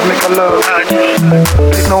me love, make a love.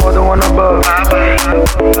 Please no other one above.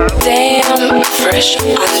 Damn, fresh on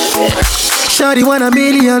the bed. Shawty want $1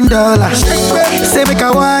 million. Say make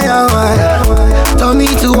a wire. Told me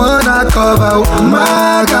to wanna cover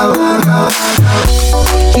my girl.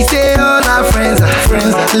 He say all our friends are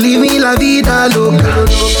friends. Leave me la vida loca.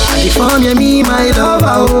 They for me my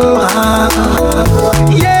lover.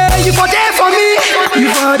 Yeah, you for there for me. You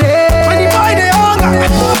for there. When the boy they hunger,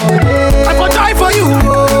 I for die for you.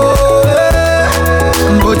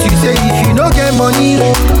 But you say if you don't get money,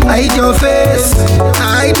 hide your face,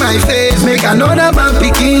 hide my face. Make another man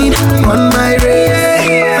picking on my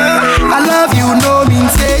race. I love you, no mean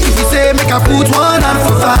say. If you say make I put one hand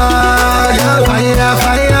for fire, fire,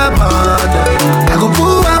 fire, burn. I go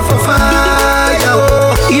put one for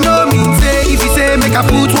fire. You know mean say. If you say make I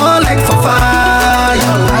put one leg for fire,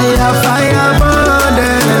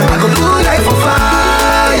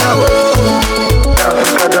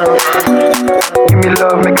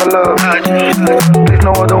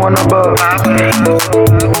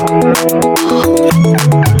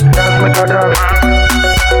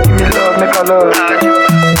 my love.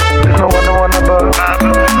 There's no one above.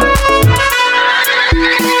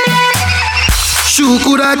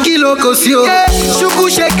 Shukura kilo kosio, Shuku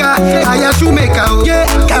sheka, Aya shumeka.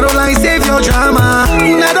 Caroline save your drama.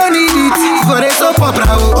 I don't need it for a soap opera.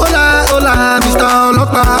 Hola, hola, Mr.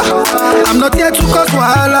 Lopa. I'm not here to cause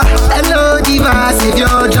wahala. Hello, diva, save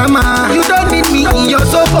your drama. You don't need me in your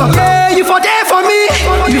soap opera. Yeah, you for there for me.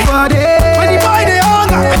 You for there. When the boy they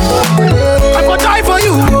hunger, I for die for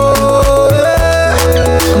you.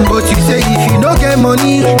 But you say if you don't get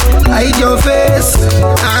money, hide your face,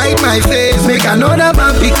 hide my face. Make another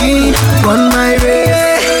man picking on my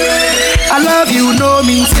race. I love you, no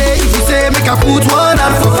mean say. If you say make I put one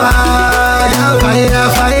out for fire, fire,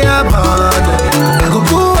 fire, burn. I go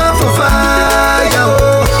put one for fire.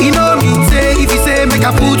 Oh, you know mean say. If you say make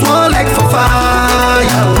I put one leg for fire,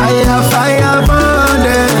 fire, fire, burn.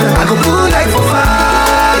 I go put leg for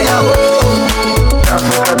fire. Oh.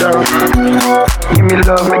 Give me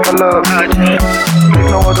love, make a love.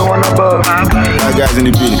 There's no other one above. My guys in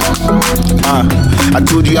the building. I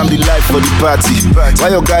told you I'm the life for the party. Why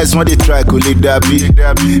your guys want to try to lick that beat?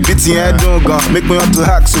 Beating head don't go. Make me want to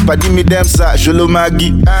hack. So I give me them side. Jolo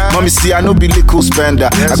Maggie. Mommy see I know be little spender.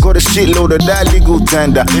 I got a shitload of that legal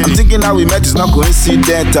tender. I'm thinking how we met is not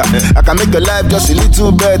coincidental. I can make a life just a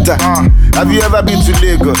little better. Have you ever been to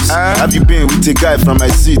Lagos? Have you been with a guy from my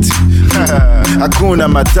city? Hakuna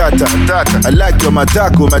Matata. I like your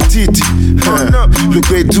matako, ma titi. Le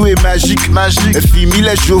pétou est magique. Et fille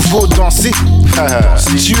les chevaux danser.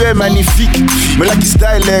 Tu es magnifique. Me like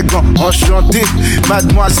style élégant, enchanté.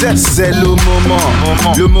 Mademoiselle, c'est le moment.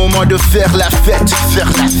 Le moment de faire la fête.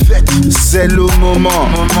 C'est le moment.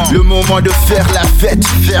 Le moment de faire la fête.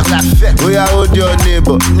 We are hold your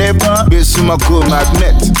neighbor. Besuma go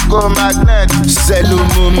magnet. C'est le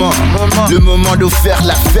moment. Le moment de faire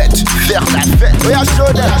la fête. We are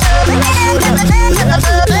show them.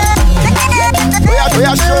 We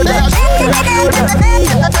are show them.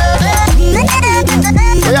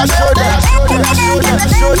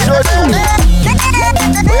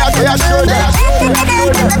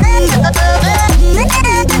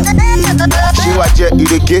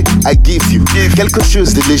 I give you quelque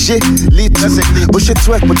chose de léger, little. Boucher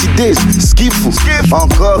twerk, petit days, skillful.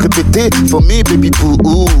 Encore répété, for me baby boo,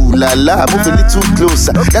 ooh la la, move a little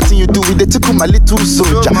closer. That thing you do with the tickle my little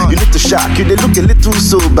soldier. You need to shock, you they look a little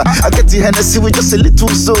sober. I get the Hennessy with just a little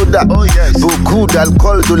soda. Beaucoup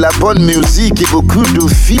d'alcool, de la bonne musique et beaucoup de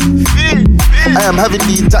filles. I am having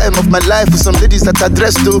the time of my life with some ladies that are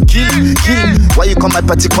dressed to kill. Why you come my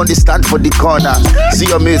party on the stand for the corner? See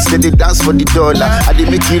your mates, they dance for the dollar. I they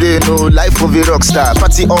make it no life of a rockstar.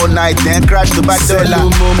 Party all night, then crash to back dollar.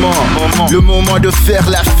 Le moment de faire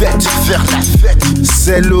la fête.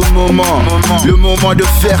 C'est le moment. Le moment de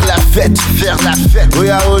faire la fête. We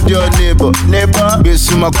are hold your neighbor.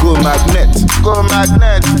 Besuma go magnet.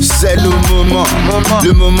 C'est le moment.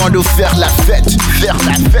 Le moment de faire la fête.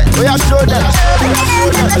 We are show them.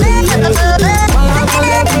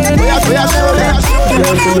 We are show them.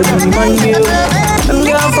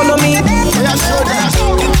 Follow me.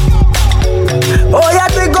 Oh, yeah,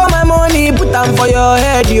 take all my money, put them for your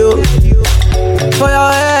head, yo. For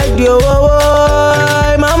your head, yo.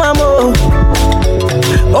 Oh, mama, mo.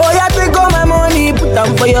 Oh, yeah, take all my money, put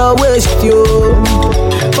them for your waist, yo.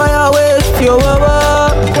 For your waist, yo.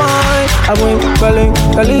 I went calling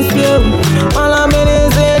still. All I'm in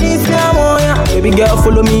is this, yeah. Baby girl,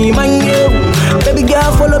 follow me, my yo. Baby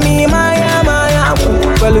girl, follow me, my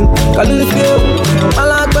calling still.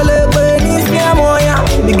 All I'm this, yeah.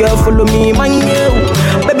 Baby girl, follow me, my yo.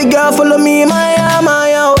 Baby girl, follow me, my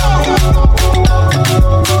yo.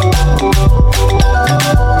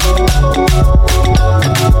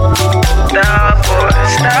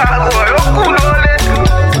 Star boy, oh cool,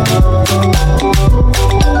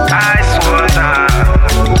 I swear.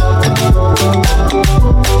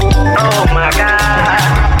 Oh my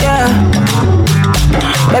God. Yeah.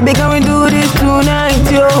 Baby, can we do this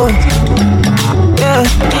tonight, yo? Yeah.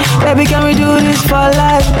 Baby, can we do this for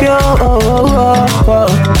life, yo?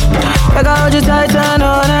 Like I hold you tight and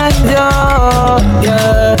all night, yo.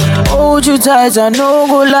 Yeah. Hold you tight and no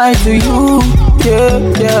go lie to you.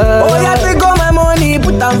 Yeah. Oh, yeah, take all my money,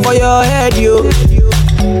 put them for your head, yo.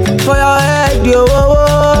 For your head, yo.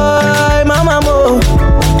 Oh, mama, mo.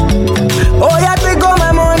 Oh, yeah, take all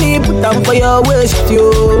my money, put them for your waist,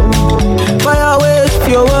 yo. For your waist,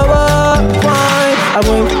 yo. I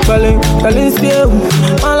went calling still.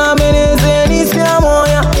 All I'm in is this, yeah.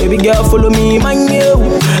 Baby girl, follow me, my yo.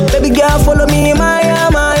 Baby girl, follow me, my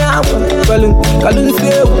calling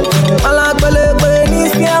still. All I'm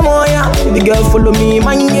this, yeah. Baby girl, follow me,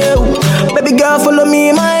 my yo. Baby girl, follow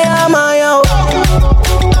me, my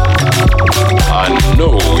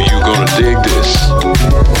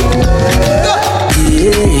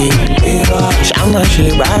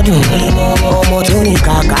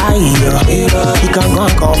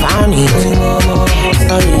funny.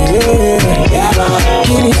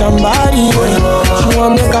 Give somebody. She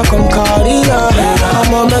want make her come carry her.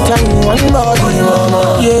 I'ma make her in one body.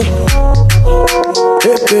 Yeah.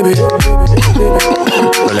 Hey baby.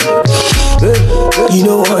 You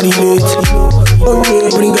know what it is. Oh yeah,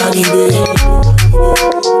 bring her the way.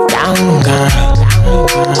 Down, girl.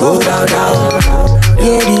 Go down, down.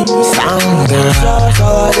 Yeah, the sound, girl.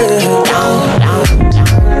 Down, down.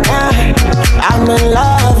 I'm in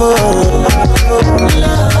love,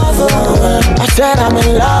 I said I'm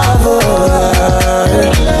in love,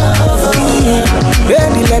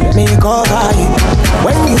 baby, let me cover you.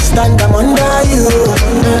 When you stand, I'm under you.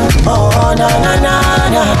 Oh, na na na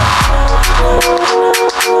na.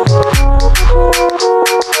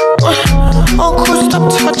 Uncle, stop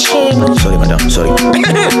touching. Sorry, madam, sorry. I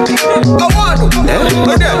want to.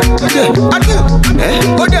 Go there. I do.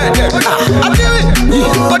 Go there. I do it.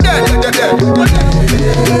 Go there.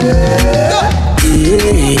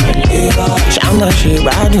 Shama she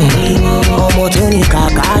badu. Omo to ni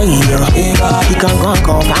kakai. He can go and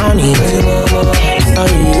confine me.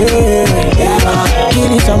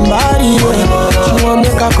 Kill somebody. She want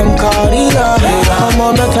make her come carry her. I'ma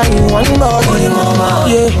make her in one body.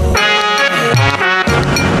 Yeah.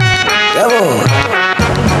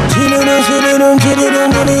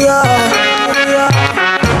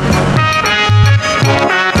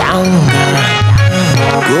 Down,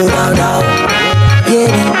 go down, down. Yeah,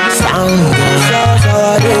 the sound.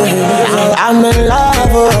 I'm in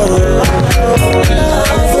love.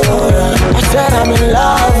 I said I'm in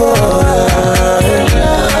love.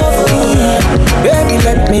 Baby,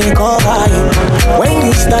 let me cover you. When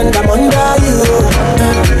you stand, I'm under you.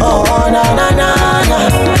 Oh, na na na na.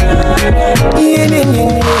 Yeah.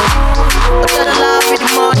 Tell the love with the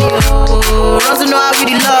money, oh. Runs to know how with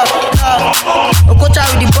the love. Oh, coach out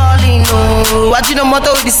with the balling, oh. Watching the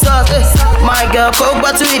motor with the sauce. My girl, coke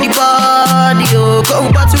battle with the body, oh.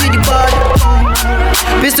 Coke battle with the body.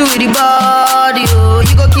 Pistol with the body, oh.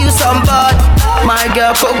 You go kill somebody. My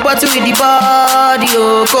girl, coke battle with the body,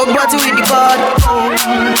 oh. Coke battle with the body.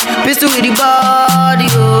 Pistol with the body,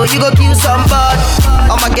 oh. You go kill somebody.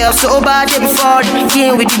 Oh, my girl, so bad, they before.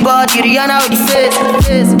 King with the body, Rihanna with the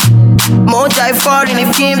face. More die foreign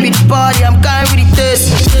if can't be the body, I'm kind with the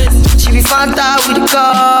taste. She be Fanta with the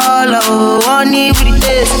color, oh, honey with the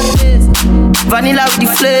taste. Vanilla with the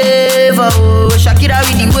flavor, oh, Shakira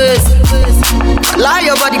with the waist. Lie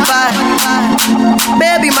your body back,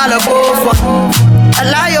 baby, my love over. I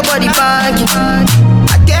lie your body back.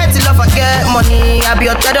 I get the love, I get money. I be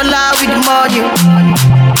your $10 with the money.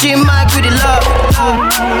 G-Mike with the love,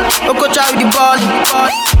 Okocha with the ball.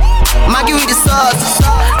 Maggie with the sauce.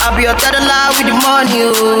 I be your $10 with the money,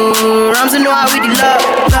 oh. Ramsey Noah with the love.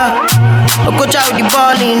 Okocha with the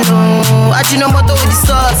balling, oh. Ajinomoto with the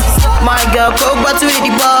sauce. My girl, coke battle with the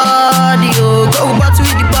body, oh. Coke battle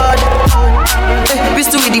with the body.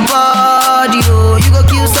 Pistol with the body, oh. You go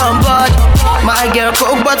kill somebody. My girl,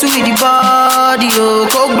 coke battle with the body, oh.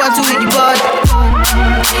 Coke battle with the body.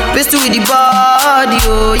 Pistol with the body,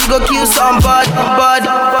 oh. You go kill somebody, body.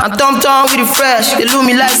 I'm tom-tom with the fresh. They look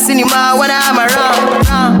me like cinema when I'm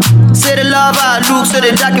around. Say the love I look, so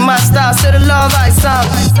they jack in my style. Say the love I sound.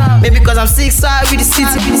 Maybe cause I'm 6'5" with the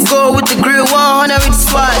city. Go with the grill, 100 with the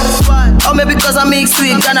swag. Or maybe cause I mix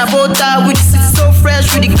with Ghana, both tie with the city. So fresh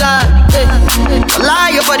with the gun.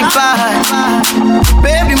 Lie your body bad.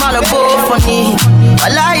 Baby, my love both funny. I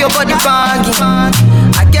lie your body banging.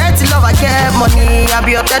 I get the love, I get money. I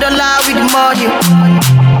be your $10 with the money.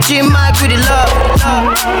 G-Mike with the love.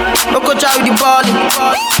 Okocha with the balling.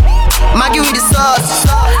 Maggie with the sauce.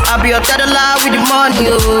 I be your $10 with the money.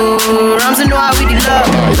 Oh, Ramsey Noah with the love.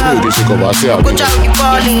 Okocha with the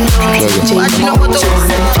balling.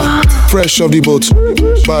 Fresh off the boat,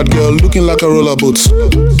 bad girl looking like a roller boat.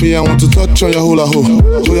 Me, I want to touch on your hula ho.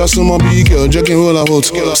 Oh, you're some big girl, jacking roller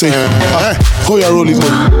boat. Say, oh, you're rolling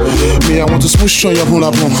boat. Me, I want to smoosh on your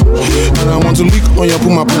hula boom, and I want to lick on your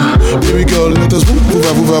puma boom. Baby girl, let us boom,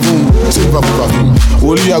 boom. Say, boom.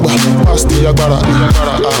 Woli Yagba, pass the Yagbara.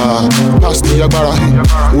 Pass the Yagbara.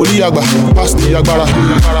 Woli Yagba, pass the Yagbara.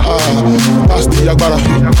 Pass the Yagbara.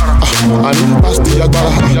 And pass the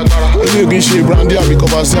Yagbara. You can see brandy, I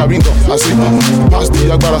become a saving. I say, pass the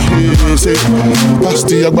Yagbara, say, pass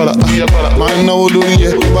the Yagbara. Man, now lori ye,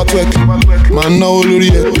 go back work. Man, now lori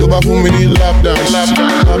ye, go back for me lap dance.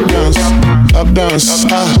 lap dance,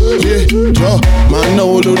 yeah, yo. Man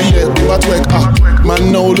know lórí ẹ̀ tó bá twerk,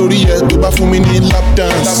 man know lórí ẹ̀ tó bá fún mi ní lap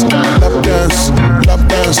dance, lap dance, lap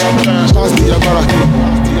dance, pass the agbára.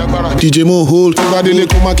 DJ Mo hold tó bá délé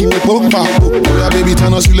kó má kí mi pọ́pà. Oya baby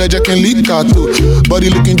tán náà sílẹ̀ jẹ́ kí n lick kàtó. Body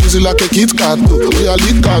looking juicy like a Kit Kat. Oya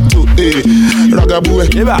lick kàtó, ragabu ẹ̀.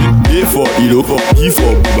 A for Iro, E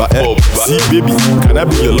for Buba, C baby, can I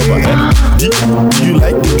be your lover? D, do you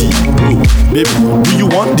like the D? Oh, baby, do you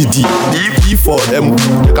want the D? E for M,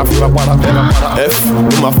 you can feel my para. F,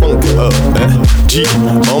 do my funk, G,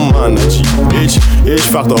 man, G, H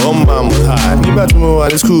factor, man, high. Nígbà tí mo wà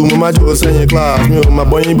ní school, mo máa jókòó sẹ́yìn class. Mi ò máa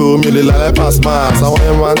bọ́ yín mi ò lè lálẹ́ pass mass. Àwọn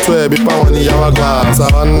yẹn máa ń tó ẹbí pa wọn ní yàrá glass.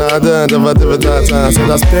 Àwọn náà dán dẹ́fẹ̀dẹ́fẹ̀. So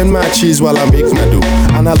I spend my cheese while I make my dough.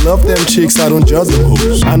 And I love them chicks, I don't judge them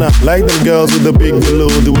hoes. And I like them girls with the big below,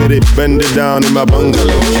 the way they bend it down in my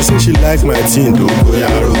bungalow. She say she like my teen, though, go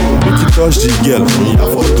yaro. Make you touch the girl, me a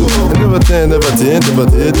photo.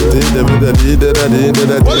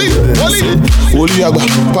 Woli agba,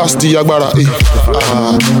 pass the agbára,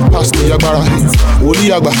 pass the agbára.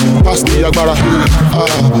 Woli agba, pass the agbára,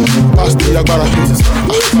 pass the agbára.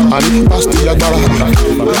 Ani pass the agbára.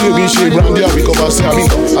 You be she brandy, I become a say, I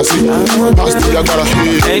see, pass the agbára.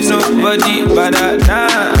 Ain't nobody but that.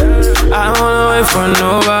 I don't wanna wait for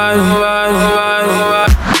nobody.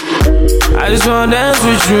 I just wanna dance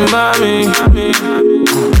with you, mommy.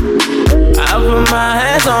 I put my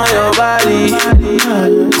hands on your body.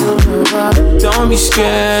 Don't be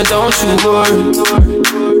scared, don't you worry.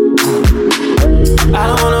 I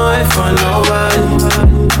don't wanna wait for nobody.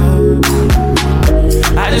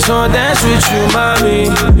 I just wanna dance with you, mommy.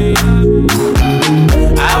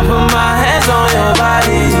 I put my hands on your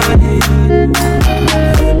body.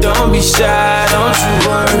 Don't be shy, don't you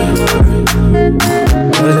worry.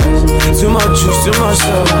 Too much juice, too much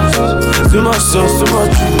sauce. Too much sauce, too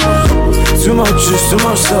much juice. Too much juice, too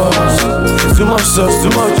much sauce. Too much sauce, too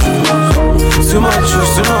much juice. Too much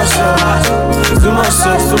juice, too much sauce. Too much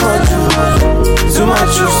sauce, too much juice. Too much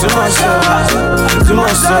juice, too much sauce. Too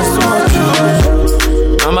much sauce, too much juice.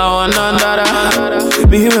 Number one, none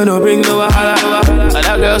me here no bring no wahala.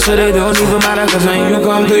 Other girls so they don't even matter. Cause when you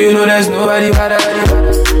come through, you know there's nobody better.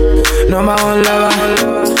 Number one lover.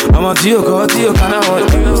 I'm a Tio, can I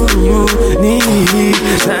want you need.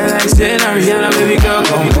 Sound like saying Rihanna, baby girl,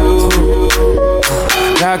 come through.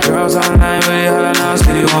 Got girls online with it, all I know is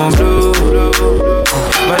they won't blue.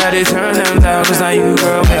 But I did turn them down, cause now you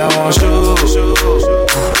girl, me I want you.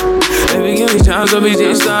 Baby, give me chance, don't be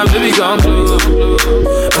this time, baby, come through.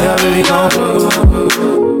 Oh yeah, baby, come through.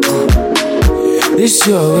 This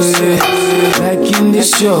your way, like in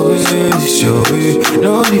this your way,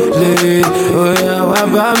 no be play. Oh yeah, why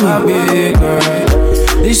buy me big girl?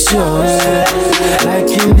 This your way,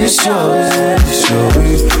 like in this your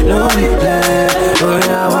way, no be play. Oh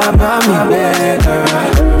yeah, why buy me big girl?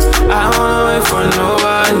 I don't wanna wait for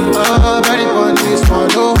nobody. Ready for this one,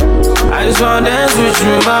 no. I just wanna dance with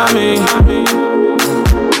you, mommy.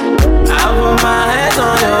 I put my hands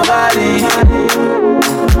on your body.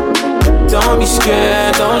 Don't be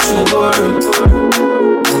scared, don't you worry.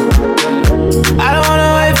 I don't wanna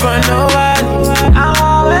wait for nobody. I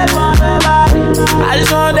won't wait for nobody. I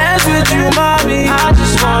just wanna dance with you, mommy. I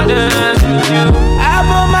just wanna dance with you. I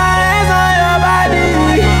put my hands on your body.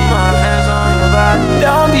 My hands on your body.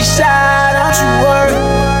 Don't be shy, don't you worry.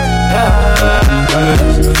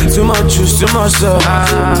 Too much juice, too much sauce.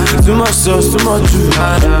 Too much sauce, too much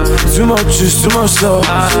juice. Too much juice, too much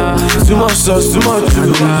sauce. Too much sauce, too much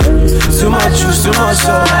juice. Too much juice, too much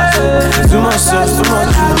sauce. Too much sauce, too much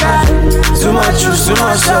juice. Too much juice, too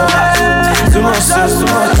much sauce. Too much sauce, too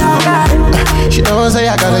much juice. She don't say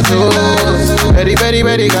I gotta choose.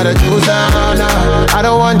 Ready, gotta choose now. I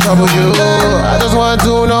don't want trouble, you. I just want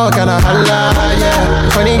to know, can I holla, yeah.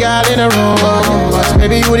 Funny girl in the room, but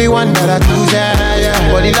maybe you the one that I choose,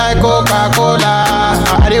 yeah. Body like Coca-Cola,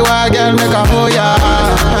 I the wild girl make a hoe, yeah.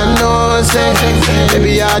 I know, say,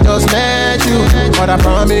 baby, I just met you, but I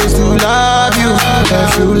promise to love you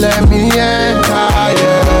if you let me enter,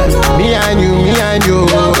 yeah. Me and you.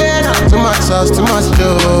 Too much sauce, too much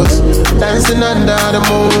juice. Dancing under the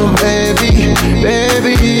moon, baby,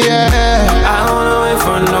 yeah. I don't wanna wait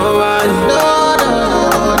for nobody. No.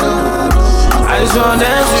 I just wanna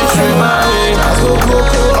dance with you, mommy.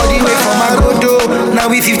 All the way from my godo. Now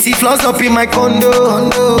we 50 floors up in my condo.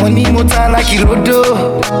 Money motor like Irodo.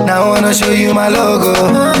 Now I wanna show you my logo.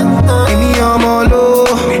 Give me your molo.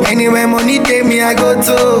 Anywhere money take me, I go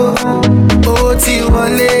to. Ti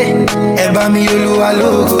wole, eba mi Oluwa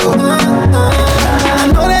logo. I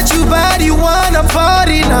know that you bad, you wanna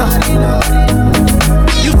party now.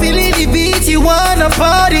 You feeling the beat, you wanna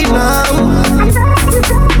party now.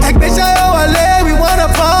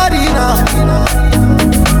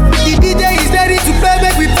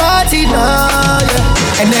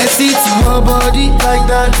 body like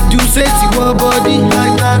that. Do sexy one body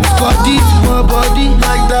like that. Body to one body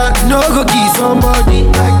like that. No go kiss somebody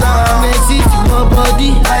like that. Sexy to one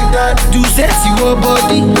body like that. Do sexy one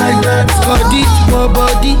body like that. Body to one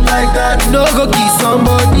body like that. No go kiss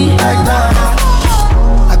somebody like that.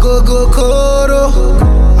 I go koro,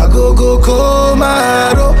 I go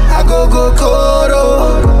komaro, I go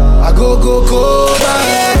koro, I go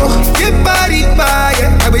komaro. Get body fire,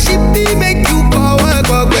 I wish it be make you go work.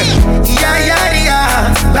 Yeah.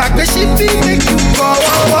 Like the shit be make you go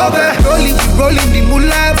over. Rolling the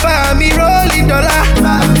moolah for me, rolling dollar.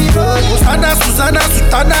 Susanna,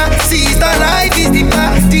 sister, life is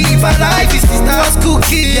deeper life is sister. Was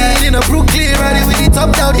cooking in a Brooklyn, riding with the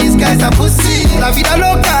top down. These guys are pussy. La vida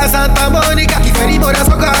loca, Santa Monica. If any more that's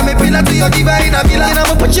what I'm a pillar to your divine villa. And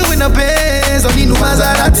I'ma put you in a Benz on the new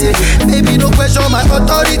Maserati. Baby, no question my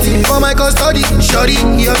authority for my custody. Shorty,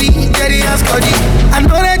 yummy, get it as Cody. I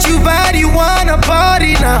know that you bad, you wanna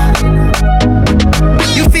party now.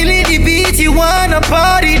 You feeling the beat, you wanna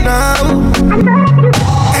party now.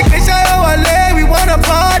 We wanna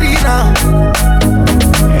party now.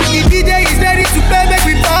 The DJ is ready to play, make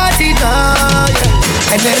we party now.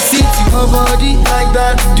 Yeah. And then sit to one body like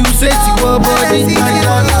that. Do say to one body like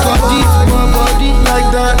that. Body to one body like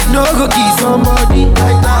that. No go kiss somebody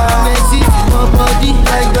like that. And then sit to one body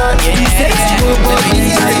like that. Do say to one body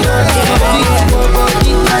like that. Body to one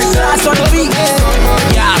body like that. That's on the beat.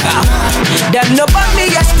 Yeah, them no bought me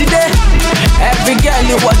yesterday. Every girl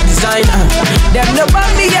you was designer. Them no bought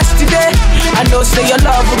me yesterday. I know say your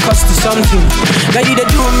love will cost you something. Girl, you dey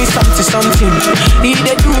do me something. You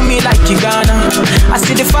dey do me like you gonna. I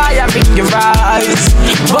see the fire in your eyes,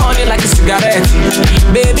 burning like a cigarette.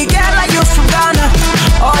 Baby girl, are you from Ghana?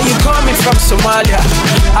 Or you coming from Somalia?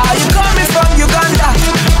 Are you coming from Uganda?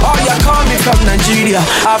 Or you coming from Nigeria?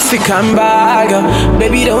 African bag,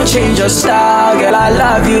 baby don't change your style. Girl, I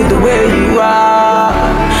love you the way you are.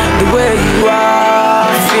 The way you are.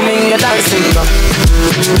 Feeling your dancing,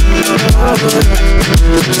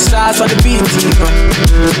 stars on the beat,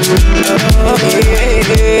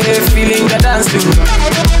 yeah, feeling the dancing.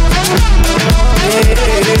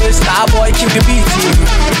 Yeah, star boy, keep the beat.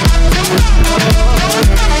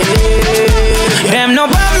 Yeah. Them no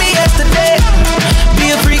bought me yesterday.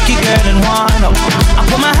 Be a freaky girl and one up. I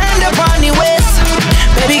put my hand up on your waist.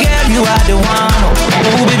 Baby girl, you are the one.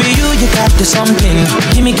 Oh, baby, you got to something.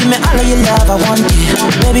 Give me all of your love, I want it.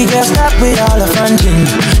 Baby girl, stop with all the fronting.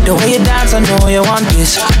 The way you dance, I know you want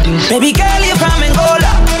this. Baby girl, you from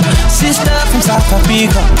Angola. Sister from South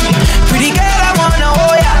Africa. Pretty girl, I wanna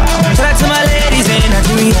hold ya. Talk to my ladies in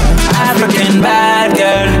Nigeria. African bad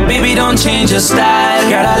girl, baby, don't change your style.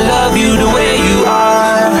 Girl, I love you the way you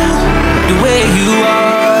are. The way you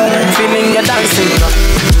are. Feeling your dancing.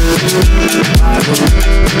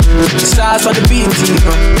 Stars on the beat,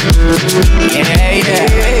 yeah,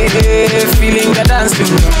 feeling the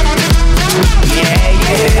dancing.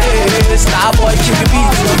 Yeah, star boy, keep the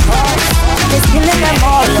beat. It's killing them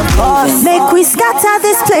all, of course. Make we scatter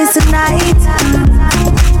this place tonight.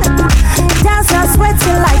 Dance and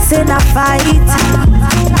sweating like in a fight.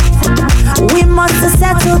 We must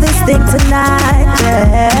settle this thing tonight,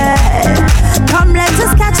 yeah. Come, let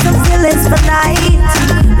us catch some feelings for night,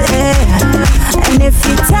 yeah. And if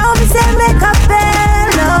you tell me, say make a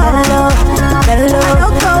bello. I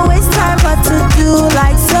don't go waste time but to do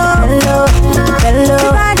like so.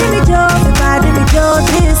 Everybody me Joe,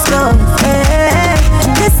 this love, hey.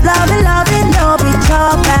 This loving, no be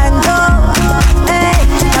chop and go, hey.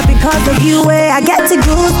 Now because of you, I get to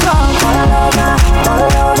goosebumps all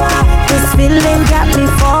over. This feeling got me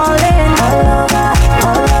falling all over.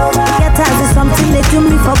 Get as is something they do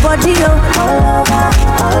me for body,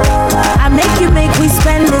 I make we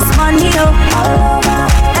spend this money,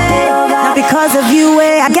 hey. Now because of you,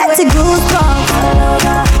 I get to goosebumps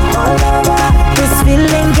all over. This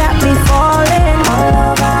feeling got me falling all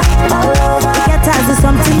over. Get as is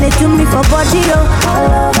something they do me for body,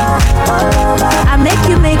 I make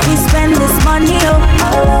we spend this money,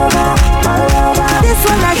 This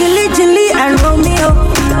one like Julie and Romeo.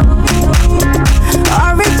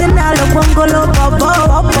 Original Bongolo Bobo.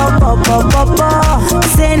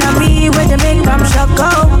 Say na me where they make them shock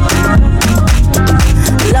out.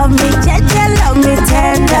 Love me jeje, love me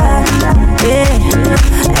tender, yeah.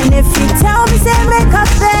 And if you tell me say make a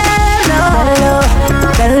bello.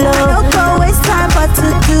 I don't go waste time but to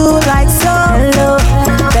do like so.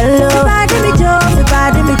 Everybody me Joe,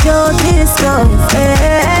 this love,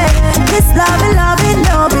 hey. This loving,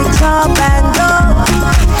 no be chop and go,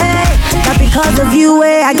 hey. Now because of you,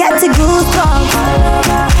 I get to goosebumps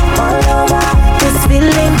all over. This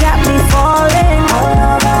feeling got me falling all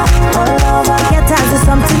over.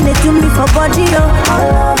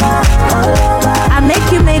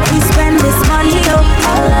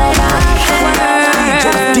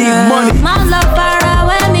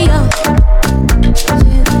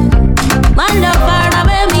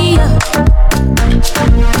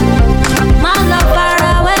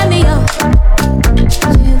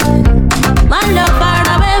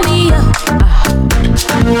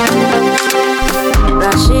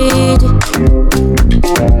 Rashid,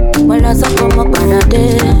 mo lọ sọ́kọ̀ mo padà dé.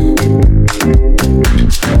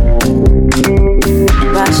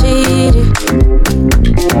 Rashid,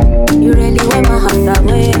 you really wear my heart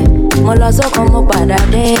away. Mo lọ sọ́kọ̀ mo padà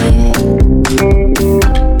dé.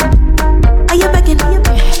 Are you begging?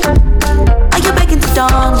 Are you begging to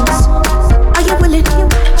dance? Are you willing?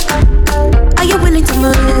 Are you willing to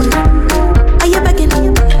move? Are you begging?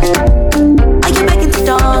 Are you begging to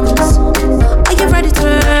dance? Are you ready to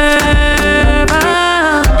move?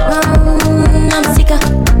 I'm sicker.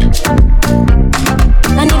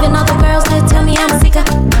 And even other girls they tell me I'm sicker.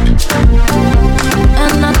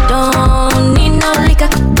 And I don't need no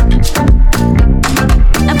liquor.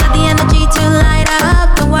 I've got the energy to light up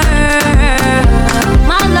the world.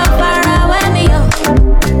 My love far away me up.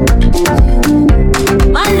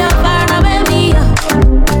 My love far away me up.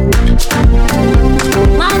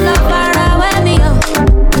 My love far away me up.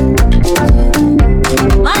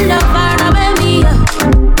 My love far away me up.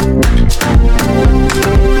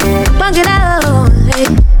 Bang it out, hey.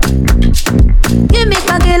 Give me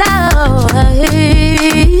bang it out,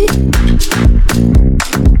 hey.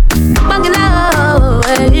 Bang it out,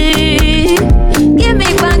 hey. Give me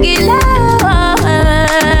bang it out,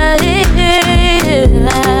 hey.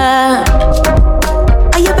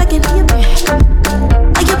 Are you begging?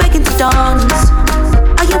 Are you begging to dance?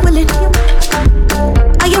 Are you willing?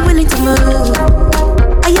 Are you willing to move?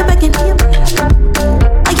 Are you begging?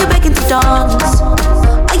 Are you begging to dance?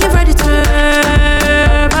 Are you ready to move?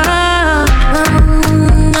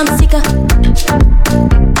 I'm sicker.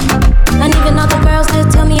 And even other girls they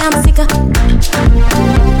tell me I'm sicker.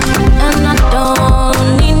 And I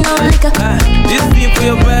don't need no liquor. This beat for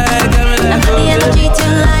your bag, I mean, I've got the energy to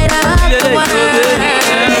light up the world.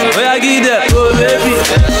 Oh, I give that, oh baby,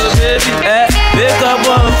 wake up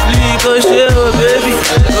on fleek, oh shit, oh baby,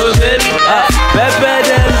 pepper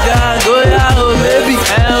them gang, oh yeah, oh baby,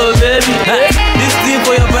 this thing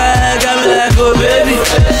for your bag, I'm like, oh baby,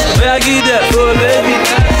 oh I give that, oh baby,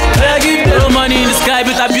 oh I give that. No money in the sky,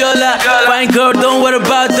 but Abiola, fine girl, don't worry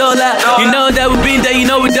about dollar. You know that we been there, you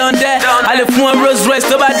know we done that. I left one Rolls Royce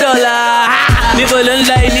to my dollar. Nigga don't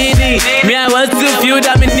like Nini. Me, I want to feel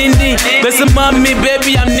that I'm Nini. But some mommy,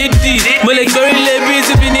 baby, I'm needy. But like very ladies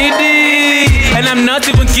if you needy. And I'm not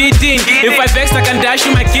even kidding. If I vex, I can dash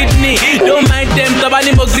you my kidney. Don't mind them,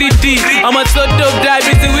 Tabani more greedy. I'm a so dope, dive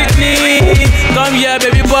into Whitney. Come here,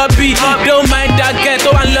 baby Bobby. Don't mind that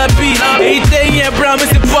ghetto and lobby. Anything here, brown,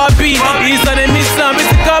 Mr. Bobby. He's on a miss,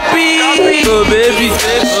 Mr. Copy. Oh baby,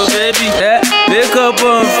 wake up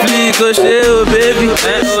on fleek, oh shit, oh baby,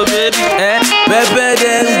 pepper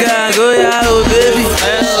them gang, oh yeah, oh baby,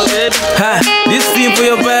 ha, this thing for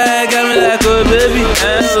your bag, I'm like, oh baby,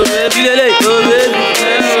 oh baby,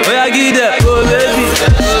 oh yeah, give that, oh baby,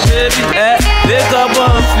 wake up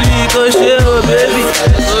on fleek, oh shit, oh baby,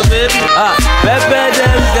 ha, pepper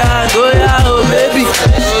them gang, oh yeah, oh baby,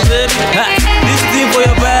 ha, this thing for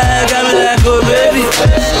your bag, I'm like, oh baby,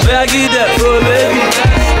 oh yeah, give that, oh baby,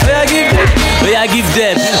 oh yeah, give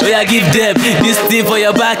that. Where I give them, this thing for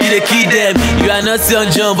your back, you the key them. You are not Young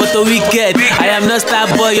John, but the wicked. I am not star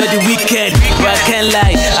boy, you're the wicked. But I can't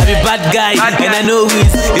lie, I'm a bad guy, and I know who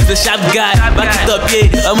is the sharp guy. Back it up,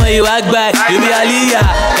 yeah, I'm you act back. You be Aliyah,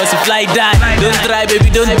 cause you fly die. Don't try, baby,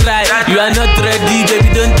 don't try. You are not ready, baby,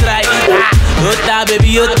 don't try. Yota, baby,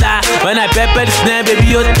 Yota. When I pepper the snare, baby,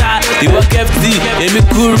 Yota. You walk FT, Emi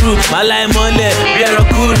Kuru, Malay Mole, Piero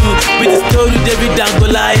Kuru. With the story, David and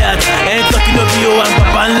Goliath. Ain't talking of you and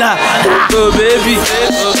Papanla. Oh baby,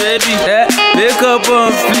 wake up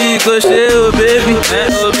on fleek, oh shit, oh baby,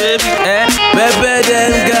 pepper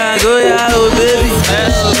them gang, oh yeah, oh baby,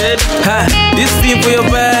 ha, this thing for your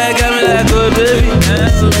bag, I'm like, oh baby,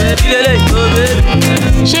 oh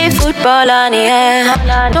baby. She football on the air,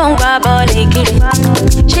 don't grab all the kitty.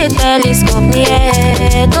 She telescope the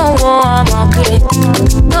air, don't go on my kitty.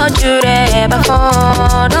 Don't you ever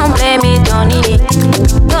fall, don't blame me, don't need it.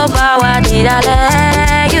 Go power did I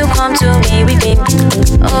let you come to me with it.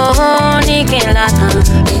 Oh, Nikin Latan,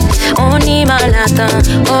 oh, Nima Latan,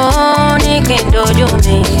 oh, Nikin Dojo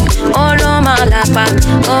me, oh, Loma Lapa,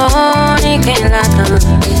 oh, Nikin Latan,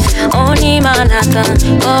 oh, Nima Latan,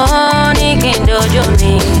 oh, Nikin Dojo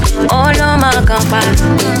me, oh, Loma Kampa,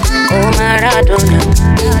 oh, Maradona,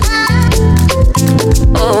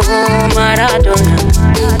 oh, Maradona,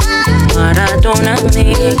 Maradona me,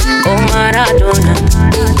 oh, Maradona.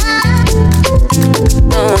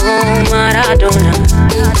 Oh, Maradona,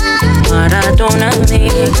 Maradona me.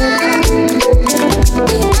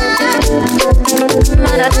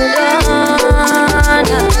 Maradona.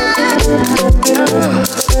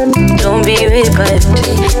 Don't be wicked.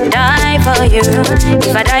 die for you.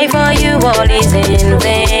 If I die for you, all is in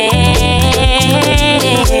vain.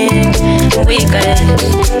 We could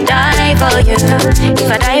die for you. If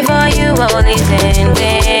I die for you, all is in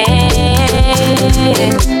vain.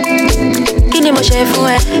 Kini mo ṣe fún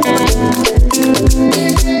ẹ?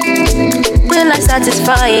 Will I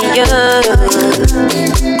satisfy you?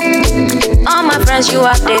 All my friends, you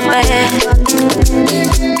are the best.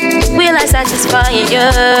 Will I satisfy you?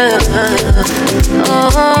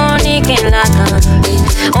 Oh, Nikin Lakan,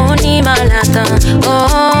 oh, Nimalakan,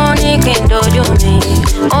 oh, Nikin Dojumi,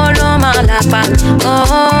 oh, Lomalapa,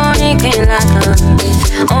 oh, Nikin Lakan,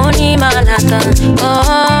 oh, Nimalakan,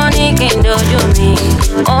 oh, Nikin Dojumi,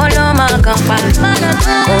 oh, Lomakampa,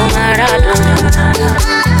 oh, Maradona,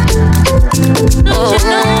 oh,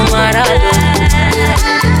 Maradona.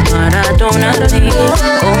 Maradona,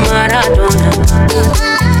 oh Maradona,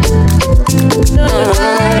 oh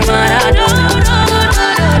Maradona,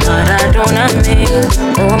 Maradona me,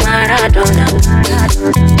 oh Maradona,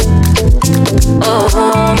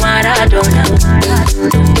 oh Maradona,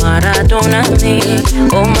 Maradona me,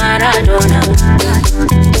 oh Maradona,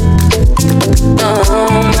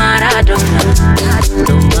 oh Maradona,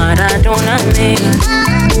 Maradona me.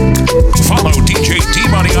 Follow DJ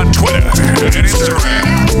D-Money on Twitter and Instagram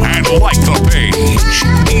and like the page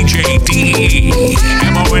DJ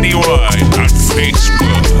DEMONEY on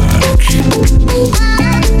Facebook.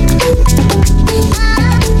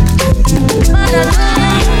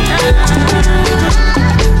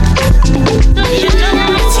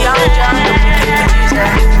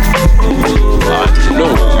 I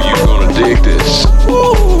know you're gonna dig this.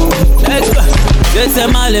 Say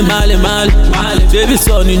male, male, male, baby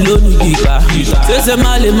son in lonu giga. Say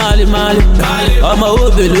male, male, male, ọmọ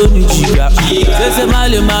obe lonu jiga. Say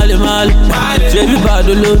male, male, male, baby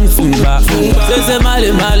bado lonu funga. Say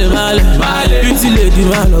male, male, male, pretty lady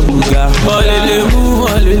man of buga. Olele mu,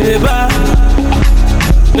 olele ba,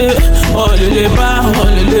 olele ba,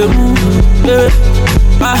 olele mu,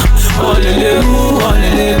 olele mu,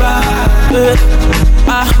 olele ba,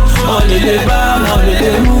 olele ba,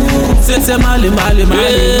 olele mu. Say male, male,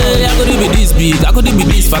 male. I couldn't be this big, I couldn't be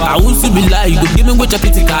this fat. I would still be like, you go give me what your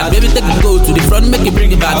kitty card. Baby, take it, go to the front, make it,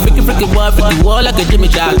 bring it back. Freaky, freaky, boy, freaky, wall like a Jimmy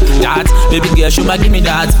Jack. That, baby girl, show me, give me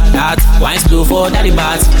that. Wine slow for daddy,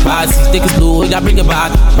 bats. Take it slow, yeah, bring it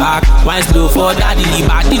back. Wine slow for daddy,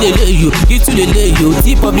 body, they lay you. Get to the lay you.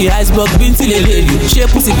 Tip of the iceberg, bin till they lay you.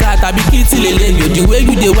 Shape pussy cat, I be kid till they lay you. The way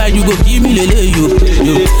you the wine, you go give me the lay you.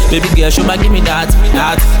 Baby girl, show me, give me that.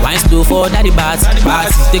 Wine slow for daddy, bats.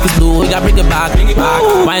 Take it slow, yeah, bring it back.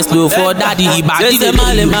 Wine slow for daddy, body, they lay you.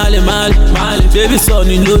 Male, male, male, baby son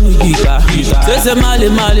in lonu giga. Say male,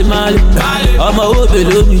 male, male, ọmọ obe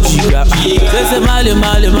lonu jiga. Say male,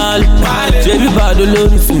 male, male, baby bado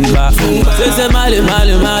lonu funga. Say male,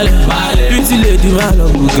 male, male, pretty lady man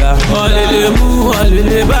of buga. Olele mu,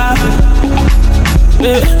 olele ba,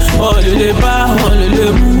 olele ba, olele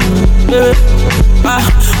mu,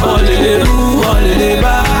 olele mu, olele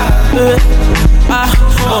ba,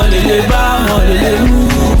 olele ba, olele mu.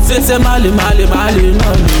 Say male, male, male,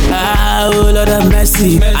 male. Ah, oh Lord of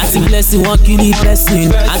mercy. Auntie blessing, one kill the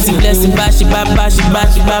blessing. Auntie blessing, bashi baba,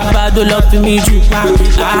 don't love for me too.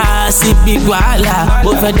 Ah, see big wala.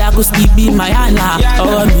 Over that go sleep be my Anna.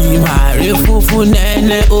 Oh me, my fufu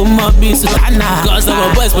nene, oh my be sultana. Cause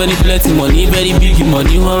our boys spending plenty money, very big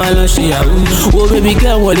money. Oh my lord, she oh baby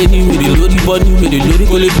girl, what they need with the loady body, with the loady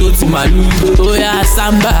call it to my oh yeah,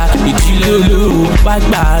 samba, ichilolo,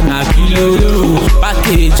 bagba na kilo,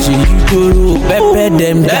 package. You go pepper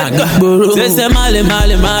them down, bro. Say male,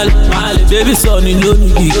 male, male, baby son in lonu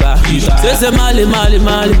giga. Say male, male,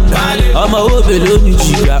 male, ọmọ obe lonu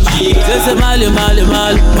jiga. Say male, male,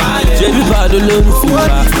 male, baby bado lonu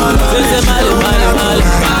funga. Say male, male, male,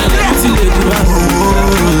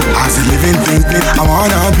 as a living thing, I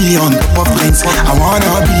wanna be on top of things. I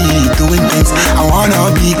wanna be doing things. I wanna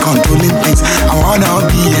be controlling things. I wanna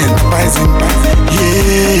be enterprising.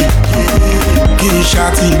 Yeah. Kì í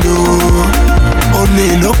ṣàtìlò olè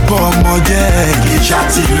ló pọ̀ ọmọ jẹ́ kì í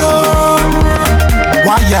ṣàtìlò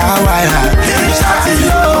wáyà kì í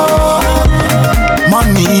ṣàtìlò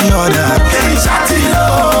mọ́nì ọ̀dà kì í ṣàtìlò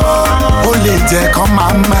olè jẹ́ kán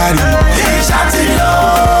máa marry kì í ṣàtìlò.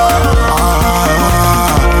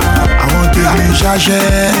 Àwọn tèmi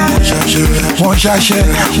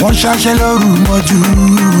wọ́n ṣàṣẹ lóru mọ́jú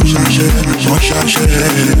wọ́n ṣàṣẹ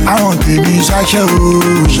àwọn tèmi ṣàṣẹ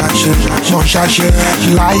wọ́n ṣàṣẹ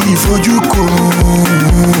láì fojú kò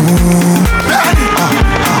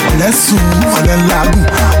Olesu, ole lagun,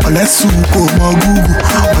 olesu ko mo gugu,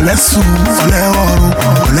 olesu, ole orun,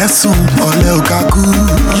 olesu, ole okaku.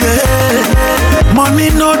 Yeah, money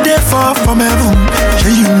no dey fall from heaven,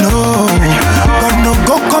 yeah you know. God no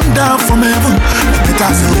go come down from heaven.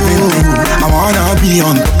 Better know. I wanna be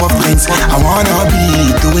on top of things. I wanna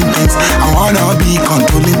be doing things. I wanna be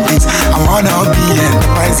controlling things. I wanna be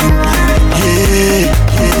enterprising. Yeah,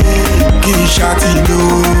 yeah. Kì í ṣàtìlò.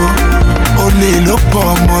 Olè ló pọ̀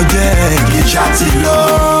ọmọ jẹ́. Kì í ṣàtìlò.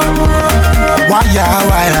 Wáyà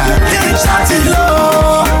wáyà. Kì í ṣàtìlò.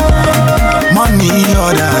 Money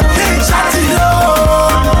order. Kì í ṣàtìlò.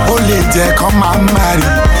 Olè jẹ́ kọ́ máa marry.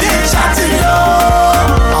 Kì í ṣàtìlò.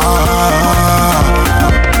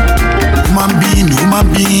 Human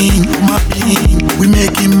being, we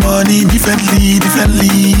making money differently.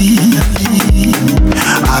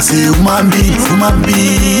 I say human being,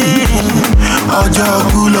 ọjọ́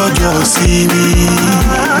kú lọ́jọ́ sinmi.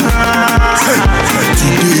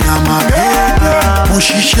 Today na my birthday, mo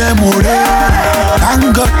ṣiṣẹ́ mo rẹ̀, thank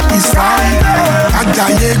God it's Friday,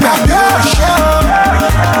 àjàyè gbàgbé ọ̀ṣẹ́.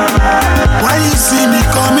 When you see me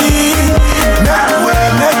coming,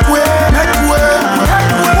 make way.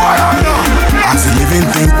 As a living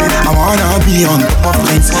thing, I wanna be on top of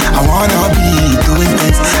things. I wanna be doing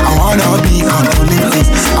things. I wanna be controlling things.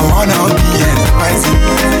 I wanna be enterprising.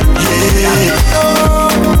 Yeah,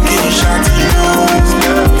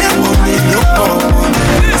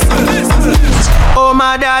 oh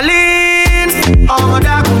my darling, oh my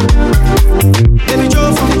darling, baby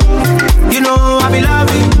Jofa, you know I be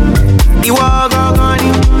loving. You walk on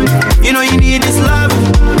you know you need this love.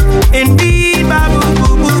 Indeed, babu.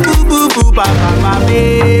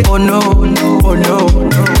 Oh no,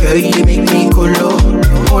 girl you make me colo.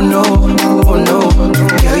 Oh no,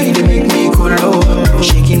 girl you make me colo.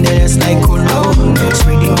 Shaking the ass like colo,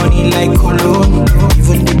 spreading money like colo.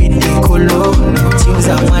 Even the bit they colo, things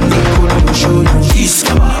are man they colo. Show you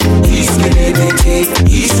Iskaba, Iskelebete,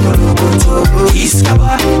 Iskoloboto, Iskaba,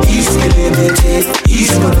 Iskelebete,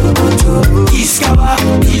 Iskoloboto, Iskaba,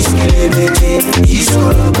 Iskelebete,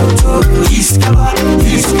 Iskoloboto, Iskaba,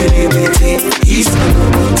 Iskelebete,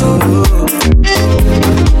 Iskoloboto.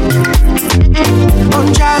 On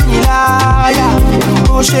Jamilaya,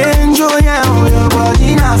 Ocean Joya, your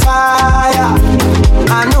body na fire.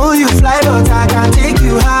 I know you fly, but I can take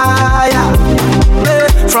you higher.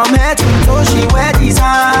 From head to toe, she wear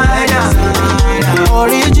designer.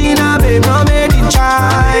 Original, babe, not made in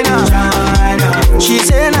China. She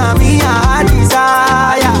say na me I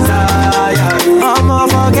desire. I'ma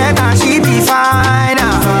forget that she be fine.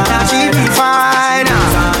 Now she be fine.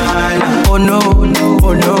 Oh no,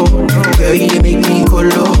 girl you make me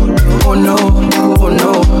colo. Oh no,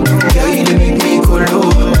 girl you make me colo.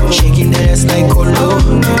 Shaking the ass like colo,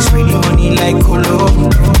 spreading money like colo.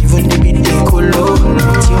 Even the bit they colo,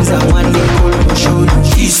 things are one day colo. Show you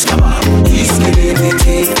Iskaba,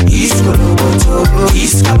 Iskelebete, Iskoloboto,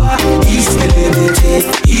 Iskaba, Iskelebete,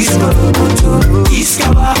 Iskoloboto,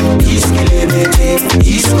 Iskaba, Iskelebete,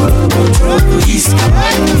 Iskoloboto, Iskaba,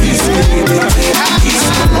 Iskelebete,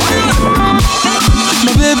 Iskoloboto. My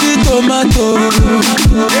baby tomato,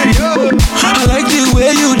 I like the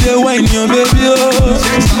way you dey wine your baby oh.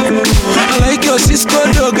 I like your Cisco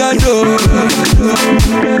Dogado,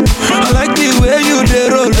 I like the way you dey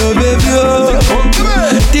roll oh baby oh.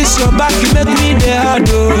 This your back you make me dey hard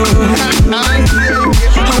oh.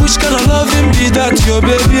 I wish kind of loving be that your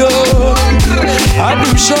baby oh. I do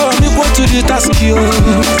sure I'm equal to the task yo.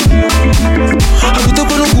 I be to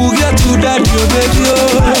go get to that your baby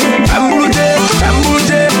oh.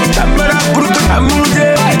 Tambara buruku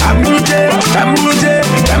tambuluje,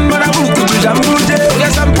 tambara buruku tu tambuluje. Oya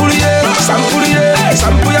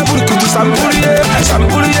sampuya buruku tu sampuye,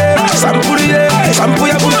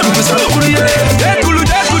 sampuya buruku tu sampuye. Dekulu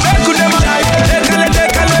dema,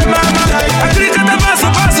 dekale mama. Agrika ta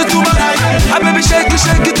paso tuma, a baby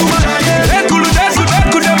shake tuma. Dekulu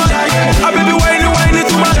dema, a baby wine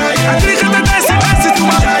tuma. Agrika ta dance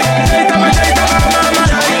tuma. Jaita mama.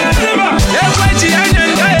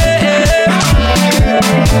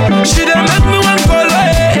 She done make me one call,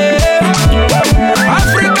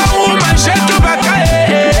 African woman, shake your back,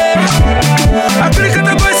 African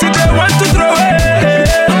the boys, they want to throw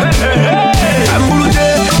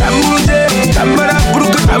Tambara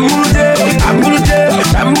buruku,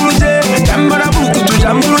 tambara buruku tu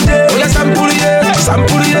tambara. Oya sampu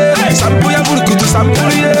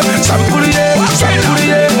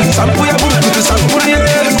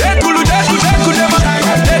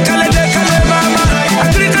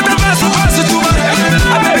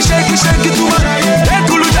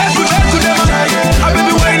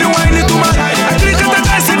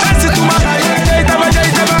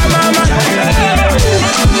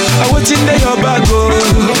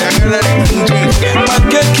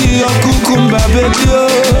oh.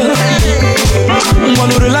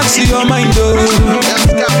 Wanna relax your mind, oh.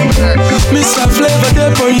 Mr. Flavor, they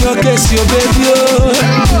for your case, your baby, oh.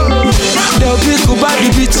 They'll pick up by the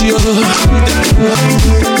beat, yo.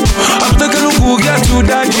 I'm taking a look, get to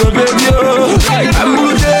that, your baby, oh.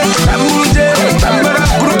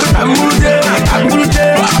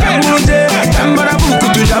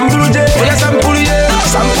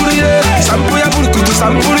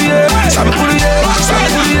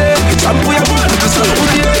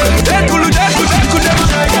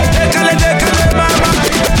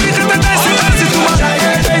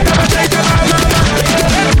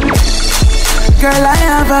 Girl, I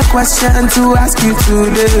have a question to ask you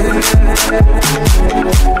today.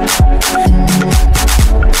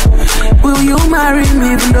 Will you marry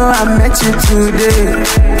me even though I met you today?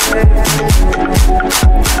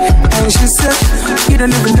 And she said, you don't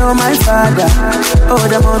even know my father. Oh,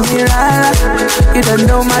 the mommy rara. You don't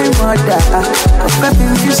know my mother. I'm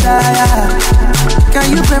pepping desire. Can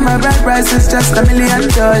you pay my bride price? It's just $1 million.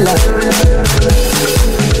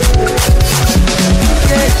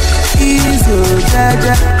 Yeah. Easy,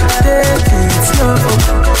 jaja, take it slow.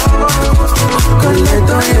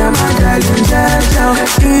 Coleto, yeah, my darling, jaja.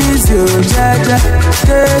 Easy, jaja,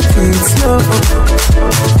 take it slow.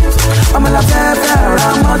 I'm a la pepper,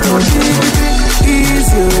 I'm a to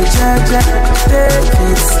easy, jaja, take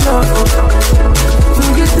it slow.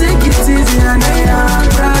 Will you take it easy and I am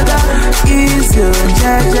brother? Easy,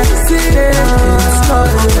 jaja, take it slow.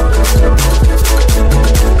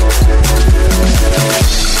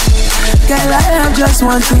 Girl, I have just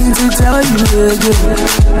one thing to tell you again.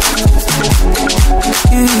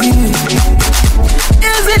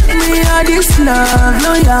 Is it me or this love?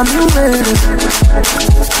 No, you're me waiting.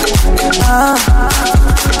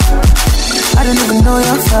 I don't even know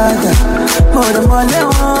your father. More than one I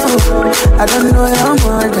don't know your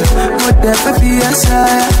mother. But the baby is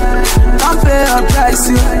shy. Don't pay a price,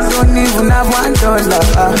 you don't even have $1.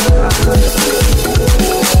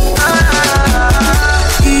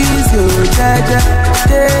 Easy, jaja,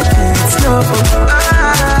 take it slow.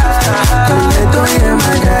 Coleto, yeah,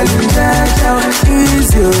 my darling, jaja.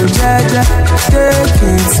 Easy, jaja, take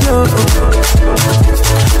it slow.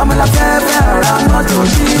 I'm a la pepper, I'm not to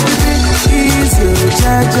easy,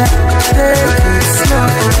 jaja, take it slow.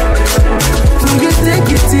 Will you take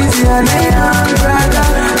it easy and I am brother?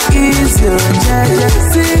 Easy, jaja,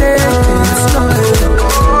 take it slow.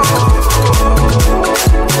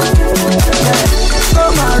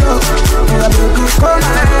 Come on, baby, come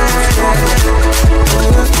on.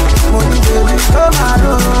 Money, baby, come on.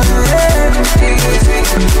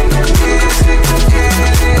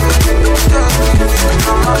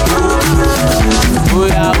 Oh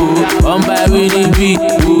yeah, oh, I'm by Winnie B.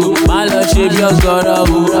 Oh, my love shape your girl.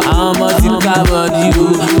 Oh, I'm a team body. Oh,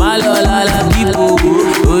 my love la people.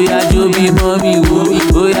 Oh yeah, Joby mommy.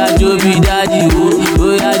 Oh yeah, Joby daddy.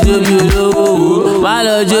 Oh yeah, Joby logo. My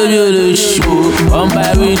love Joby the show. I'm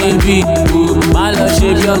by Winnie B. Oh, my love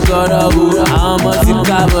shape your girl. Oh, I'm a team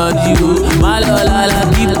body. Oh, my love la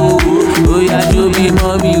people. Oh yeah, Joby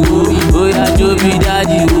mommy. Oh yeah, Joby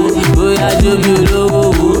daddy. Oh yeah, Joby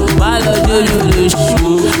logo. My love Joby the show.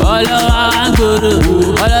 All I'm good.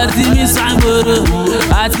 All of the miss I'm good.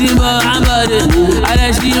 I think I'm good. I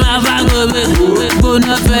let you my vango. Go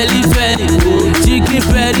no belly. Chicken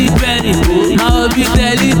penny. Now be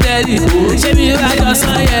telly. She me like your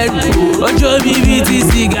son here. Oh, Joe me beat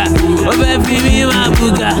cigar. Oh, baby, me my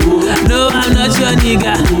booga. No, I'm not your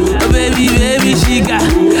nigga. Oh, baby, chica.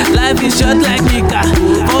 Life is short like Mika.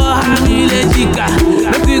 Oh, I'm Chica.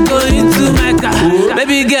 Make we go into Mecca.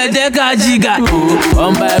 Baby, get the kajiga.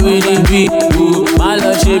 I'm by Winnie B. My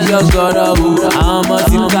love shape your girl. I'm a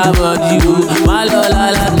team body. My love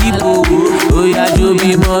la people. Oh, yeah,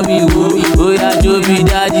 Joby mommy. Oh, yeah, Joby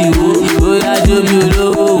daddy. Oh, yeah, Joby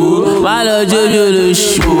logo. My love Joby the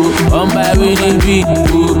show. I'm by Winnie B.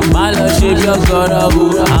 My love shape your girl.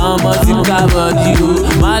 I'm a team body.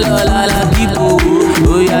 My love la people.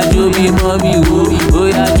 Oh, yeah, Joby mommy. Oh,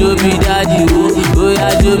 yeah, Joby daddy. Oh,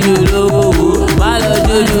 yeah, Joby logo. My love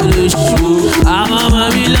Joby the show. I'm a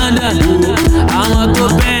mommy London. I'm a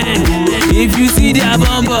Copenhagen. If you see their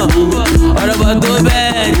bumper, or about to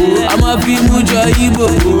bed, I'm a Pimujo Ibo.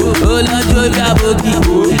 Oh, Lord, Joby Aboki.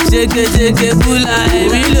 Shake, Bula.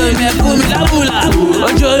 Emilio, Mekumi, La Bula.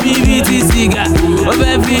 Oh, Joby BT Cigar. Oh,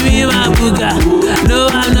 baby, me, my booga. No,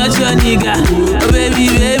 I'm not your nigga. Oh,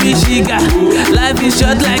 baby, chica. Life is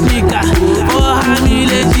short like Mika. Oh, I'm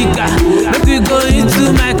Chica. Make we go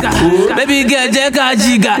into Mecca. Baby, get the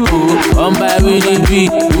kajiga. I'm by Winnie B.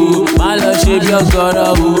 My love shape your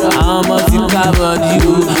girl. I'm a team body.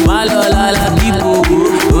 My love la people.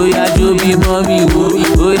 Oh, yeah, bí mọ́mí wo,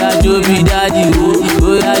 bóyá jó bí dádì wo,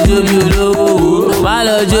 bóyá jó bí olówó wo, má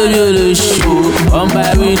lọ jó bí olóṣù wo, ọ̀nba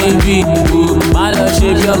ẹ̀rí níbí wo, má lọ ṣe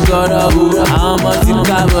bí ọ̀gọ̀rọ̀ wo, àwọn ọmọ tí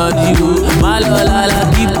ká bọ̀dí wo, má lọ lálá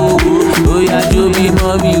kíkó wo, bóyá jó bí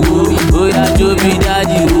mọ́mí wo, bóyá jó bí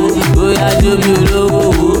dádì wo, bóyá jó bí olówó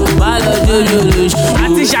wo, má lọ jó bí olóṣù.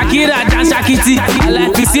 Àti Shakira dance Shakiti, I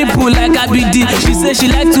like it simple like Abidi. She say she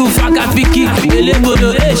like to fuck a fiki.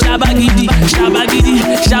 Elebodo, shabagidi, shabagidi,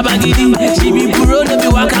 shabagidi. She be puro, no be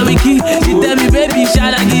waka wiki. She tell me baby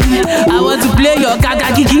shalagidi, I want to play your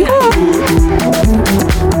kaka kiki.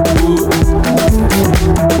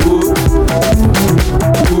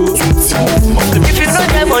 If you don't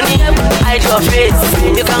have money, hide your face.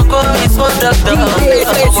 You can call me phone doctor.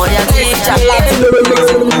 I'm on your teacher.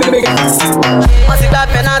 Once you got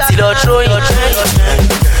penalty, don't throw your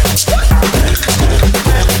train.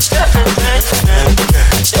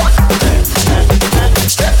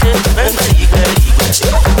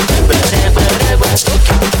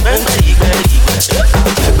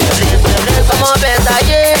 Ọmọ bẹ̀ta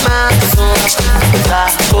yé máa sùn,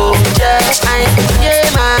 ṣàkó jẹ́ àyè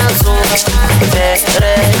máa sùn,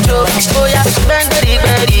 bẹ̀rẹ̀ jó bóyá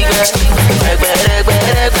gbẹ̀ngbẹ̀rìgbẹ̀rìgbẹ̀,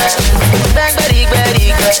 gbẹ̀gbẹ̀rẹ̀gbẹ̀rẹ̀gbẹ̀,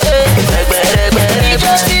 gbẹ̀ngbẹ̀rìgbẹ̀rìgbẹ̀, gbẹ̀gbẹ̀rẹ̀gbẹ̀rẹ̀gbẹ̀.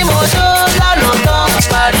 Ìjọ tí mo jó lánàá tán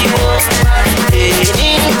pariwo,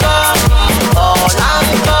 èyí ń kọ́, ọ̀la ń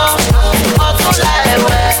kọ́, ọ̀túnla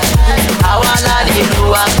ẹ̀wẹ̀, àwa la lè lu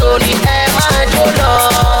àtòrí ẹ̀ máa jó lọ.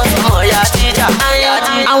 Ọ̀yà jíjà,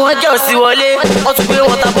 àwọn jẹ́ òsì wọlé, wọ́n tún gbé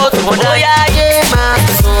wọ́tà bọ́ọ̀tù wọn dá. Bóyá yé máa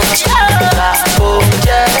sùn, ṣàkó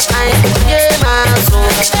jẹ́ ayé máa sùn,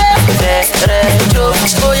 bẹ̀rẹ̀ jó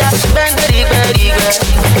bóyá gbẹ̀ngbẹ̀rìgbẹ̀rìgbẹ̀,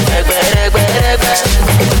 gbẹ̀gbẹ̀rẹ̀gbẹ̀rẹ̀gbẹ̀,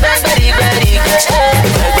 gbẹ̀ngbẹ̀rìgbẹ̀rìgbẹ̀,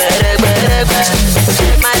 gbẹ̀gbẹ̀rẹ̀gbẹ̀rẹ̀gbẹ̀.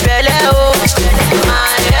 My belle o,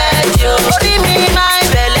 my head yo, orí mi my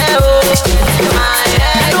belle o, my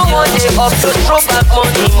head yo. One day up to throw back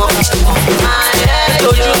money mọ́, my head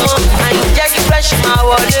lójúmọ́, àyìnjẹ́ kí fresh máa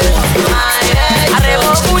wọlé, my head yo.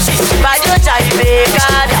 Àrẹ̀mọ Gucci, bàjọ́ jàìbè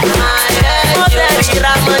kádà, my head yo. Wọ́n tẹ̀rí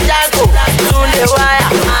ramọ jágò, túnlé wáyà,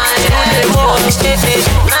 túnlé mọ́,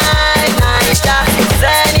 náì náìjà,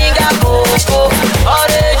 sẹ́nìgà kòkó,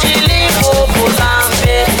 ọ̀rẹ́jì lífòfò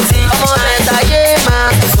láǹfẹ̀ tí ọmọ mẹ́ta yé máa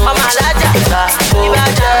sùn, ọmọ alájà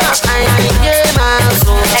ìbàjẹ́ àyè máa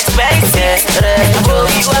sùn, ẹ̀gbẹ́sẹ̀ rẹ̀ jó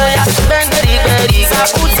ìwáyà, gbẹ̀ngbẹ̀rìgbẹ̀rìgbẹ̀,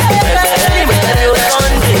 gbẹ̀gbẹ̀rẹ̀gbẹ̀rẹ̀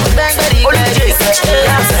Sunday, gbẹ̀ngbẹ̀rìgbẹ̀rìgbẹ̀,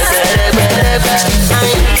 gbẹ̀gbẹ̀rẹ̀gbẹ̀rẹ̀gbẹ̀,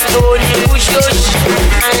 lórí kúṣíọ́ṣì,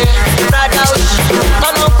 brada òṣì,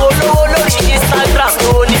 tọ́nà polówó lórí Instagram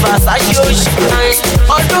lórí Versace òṣì,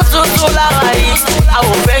 ọdún tuntun lára yìí,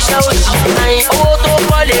 àwọn fẹ́ṣẹ́ òṣì, owó tó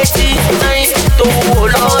pọ̀ létí, tó wò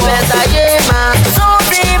lọ bẹ́ta yé máa sún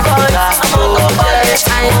bí bọ́ọ̀lá, àmọ́ tó pọ̀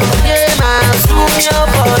létí, yé máa sún mí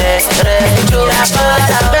ọ̀pọ̀ bẹ̀rẹ̀ jó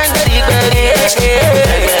bọ́ọ̀lá, gbẹ̀ngbẹ̀rìgbẹ̀rìgbẹ̀,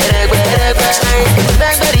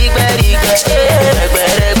 gbẹ̀ngbẹ̀rìgbẹ̀rìgbẹ̀,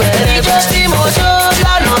 gbẹ̀gbẹ̀rẹ̀gbẹ̀rẹ̀. Ìjọ tí mo jó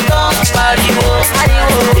lánàá tán pariwo,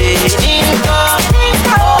 èyí ń kọ́,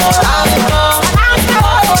 ọ̀la ń kọ́,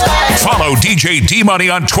 ọ̀la. Follow DJ D-Money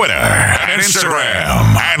on Twitter and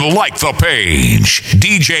Instagram and like the page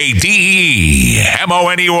DJ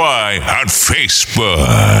DEMONEY on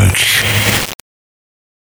Facebook.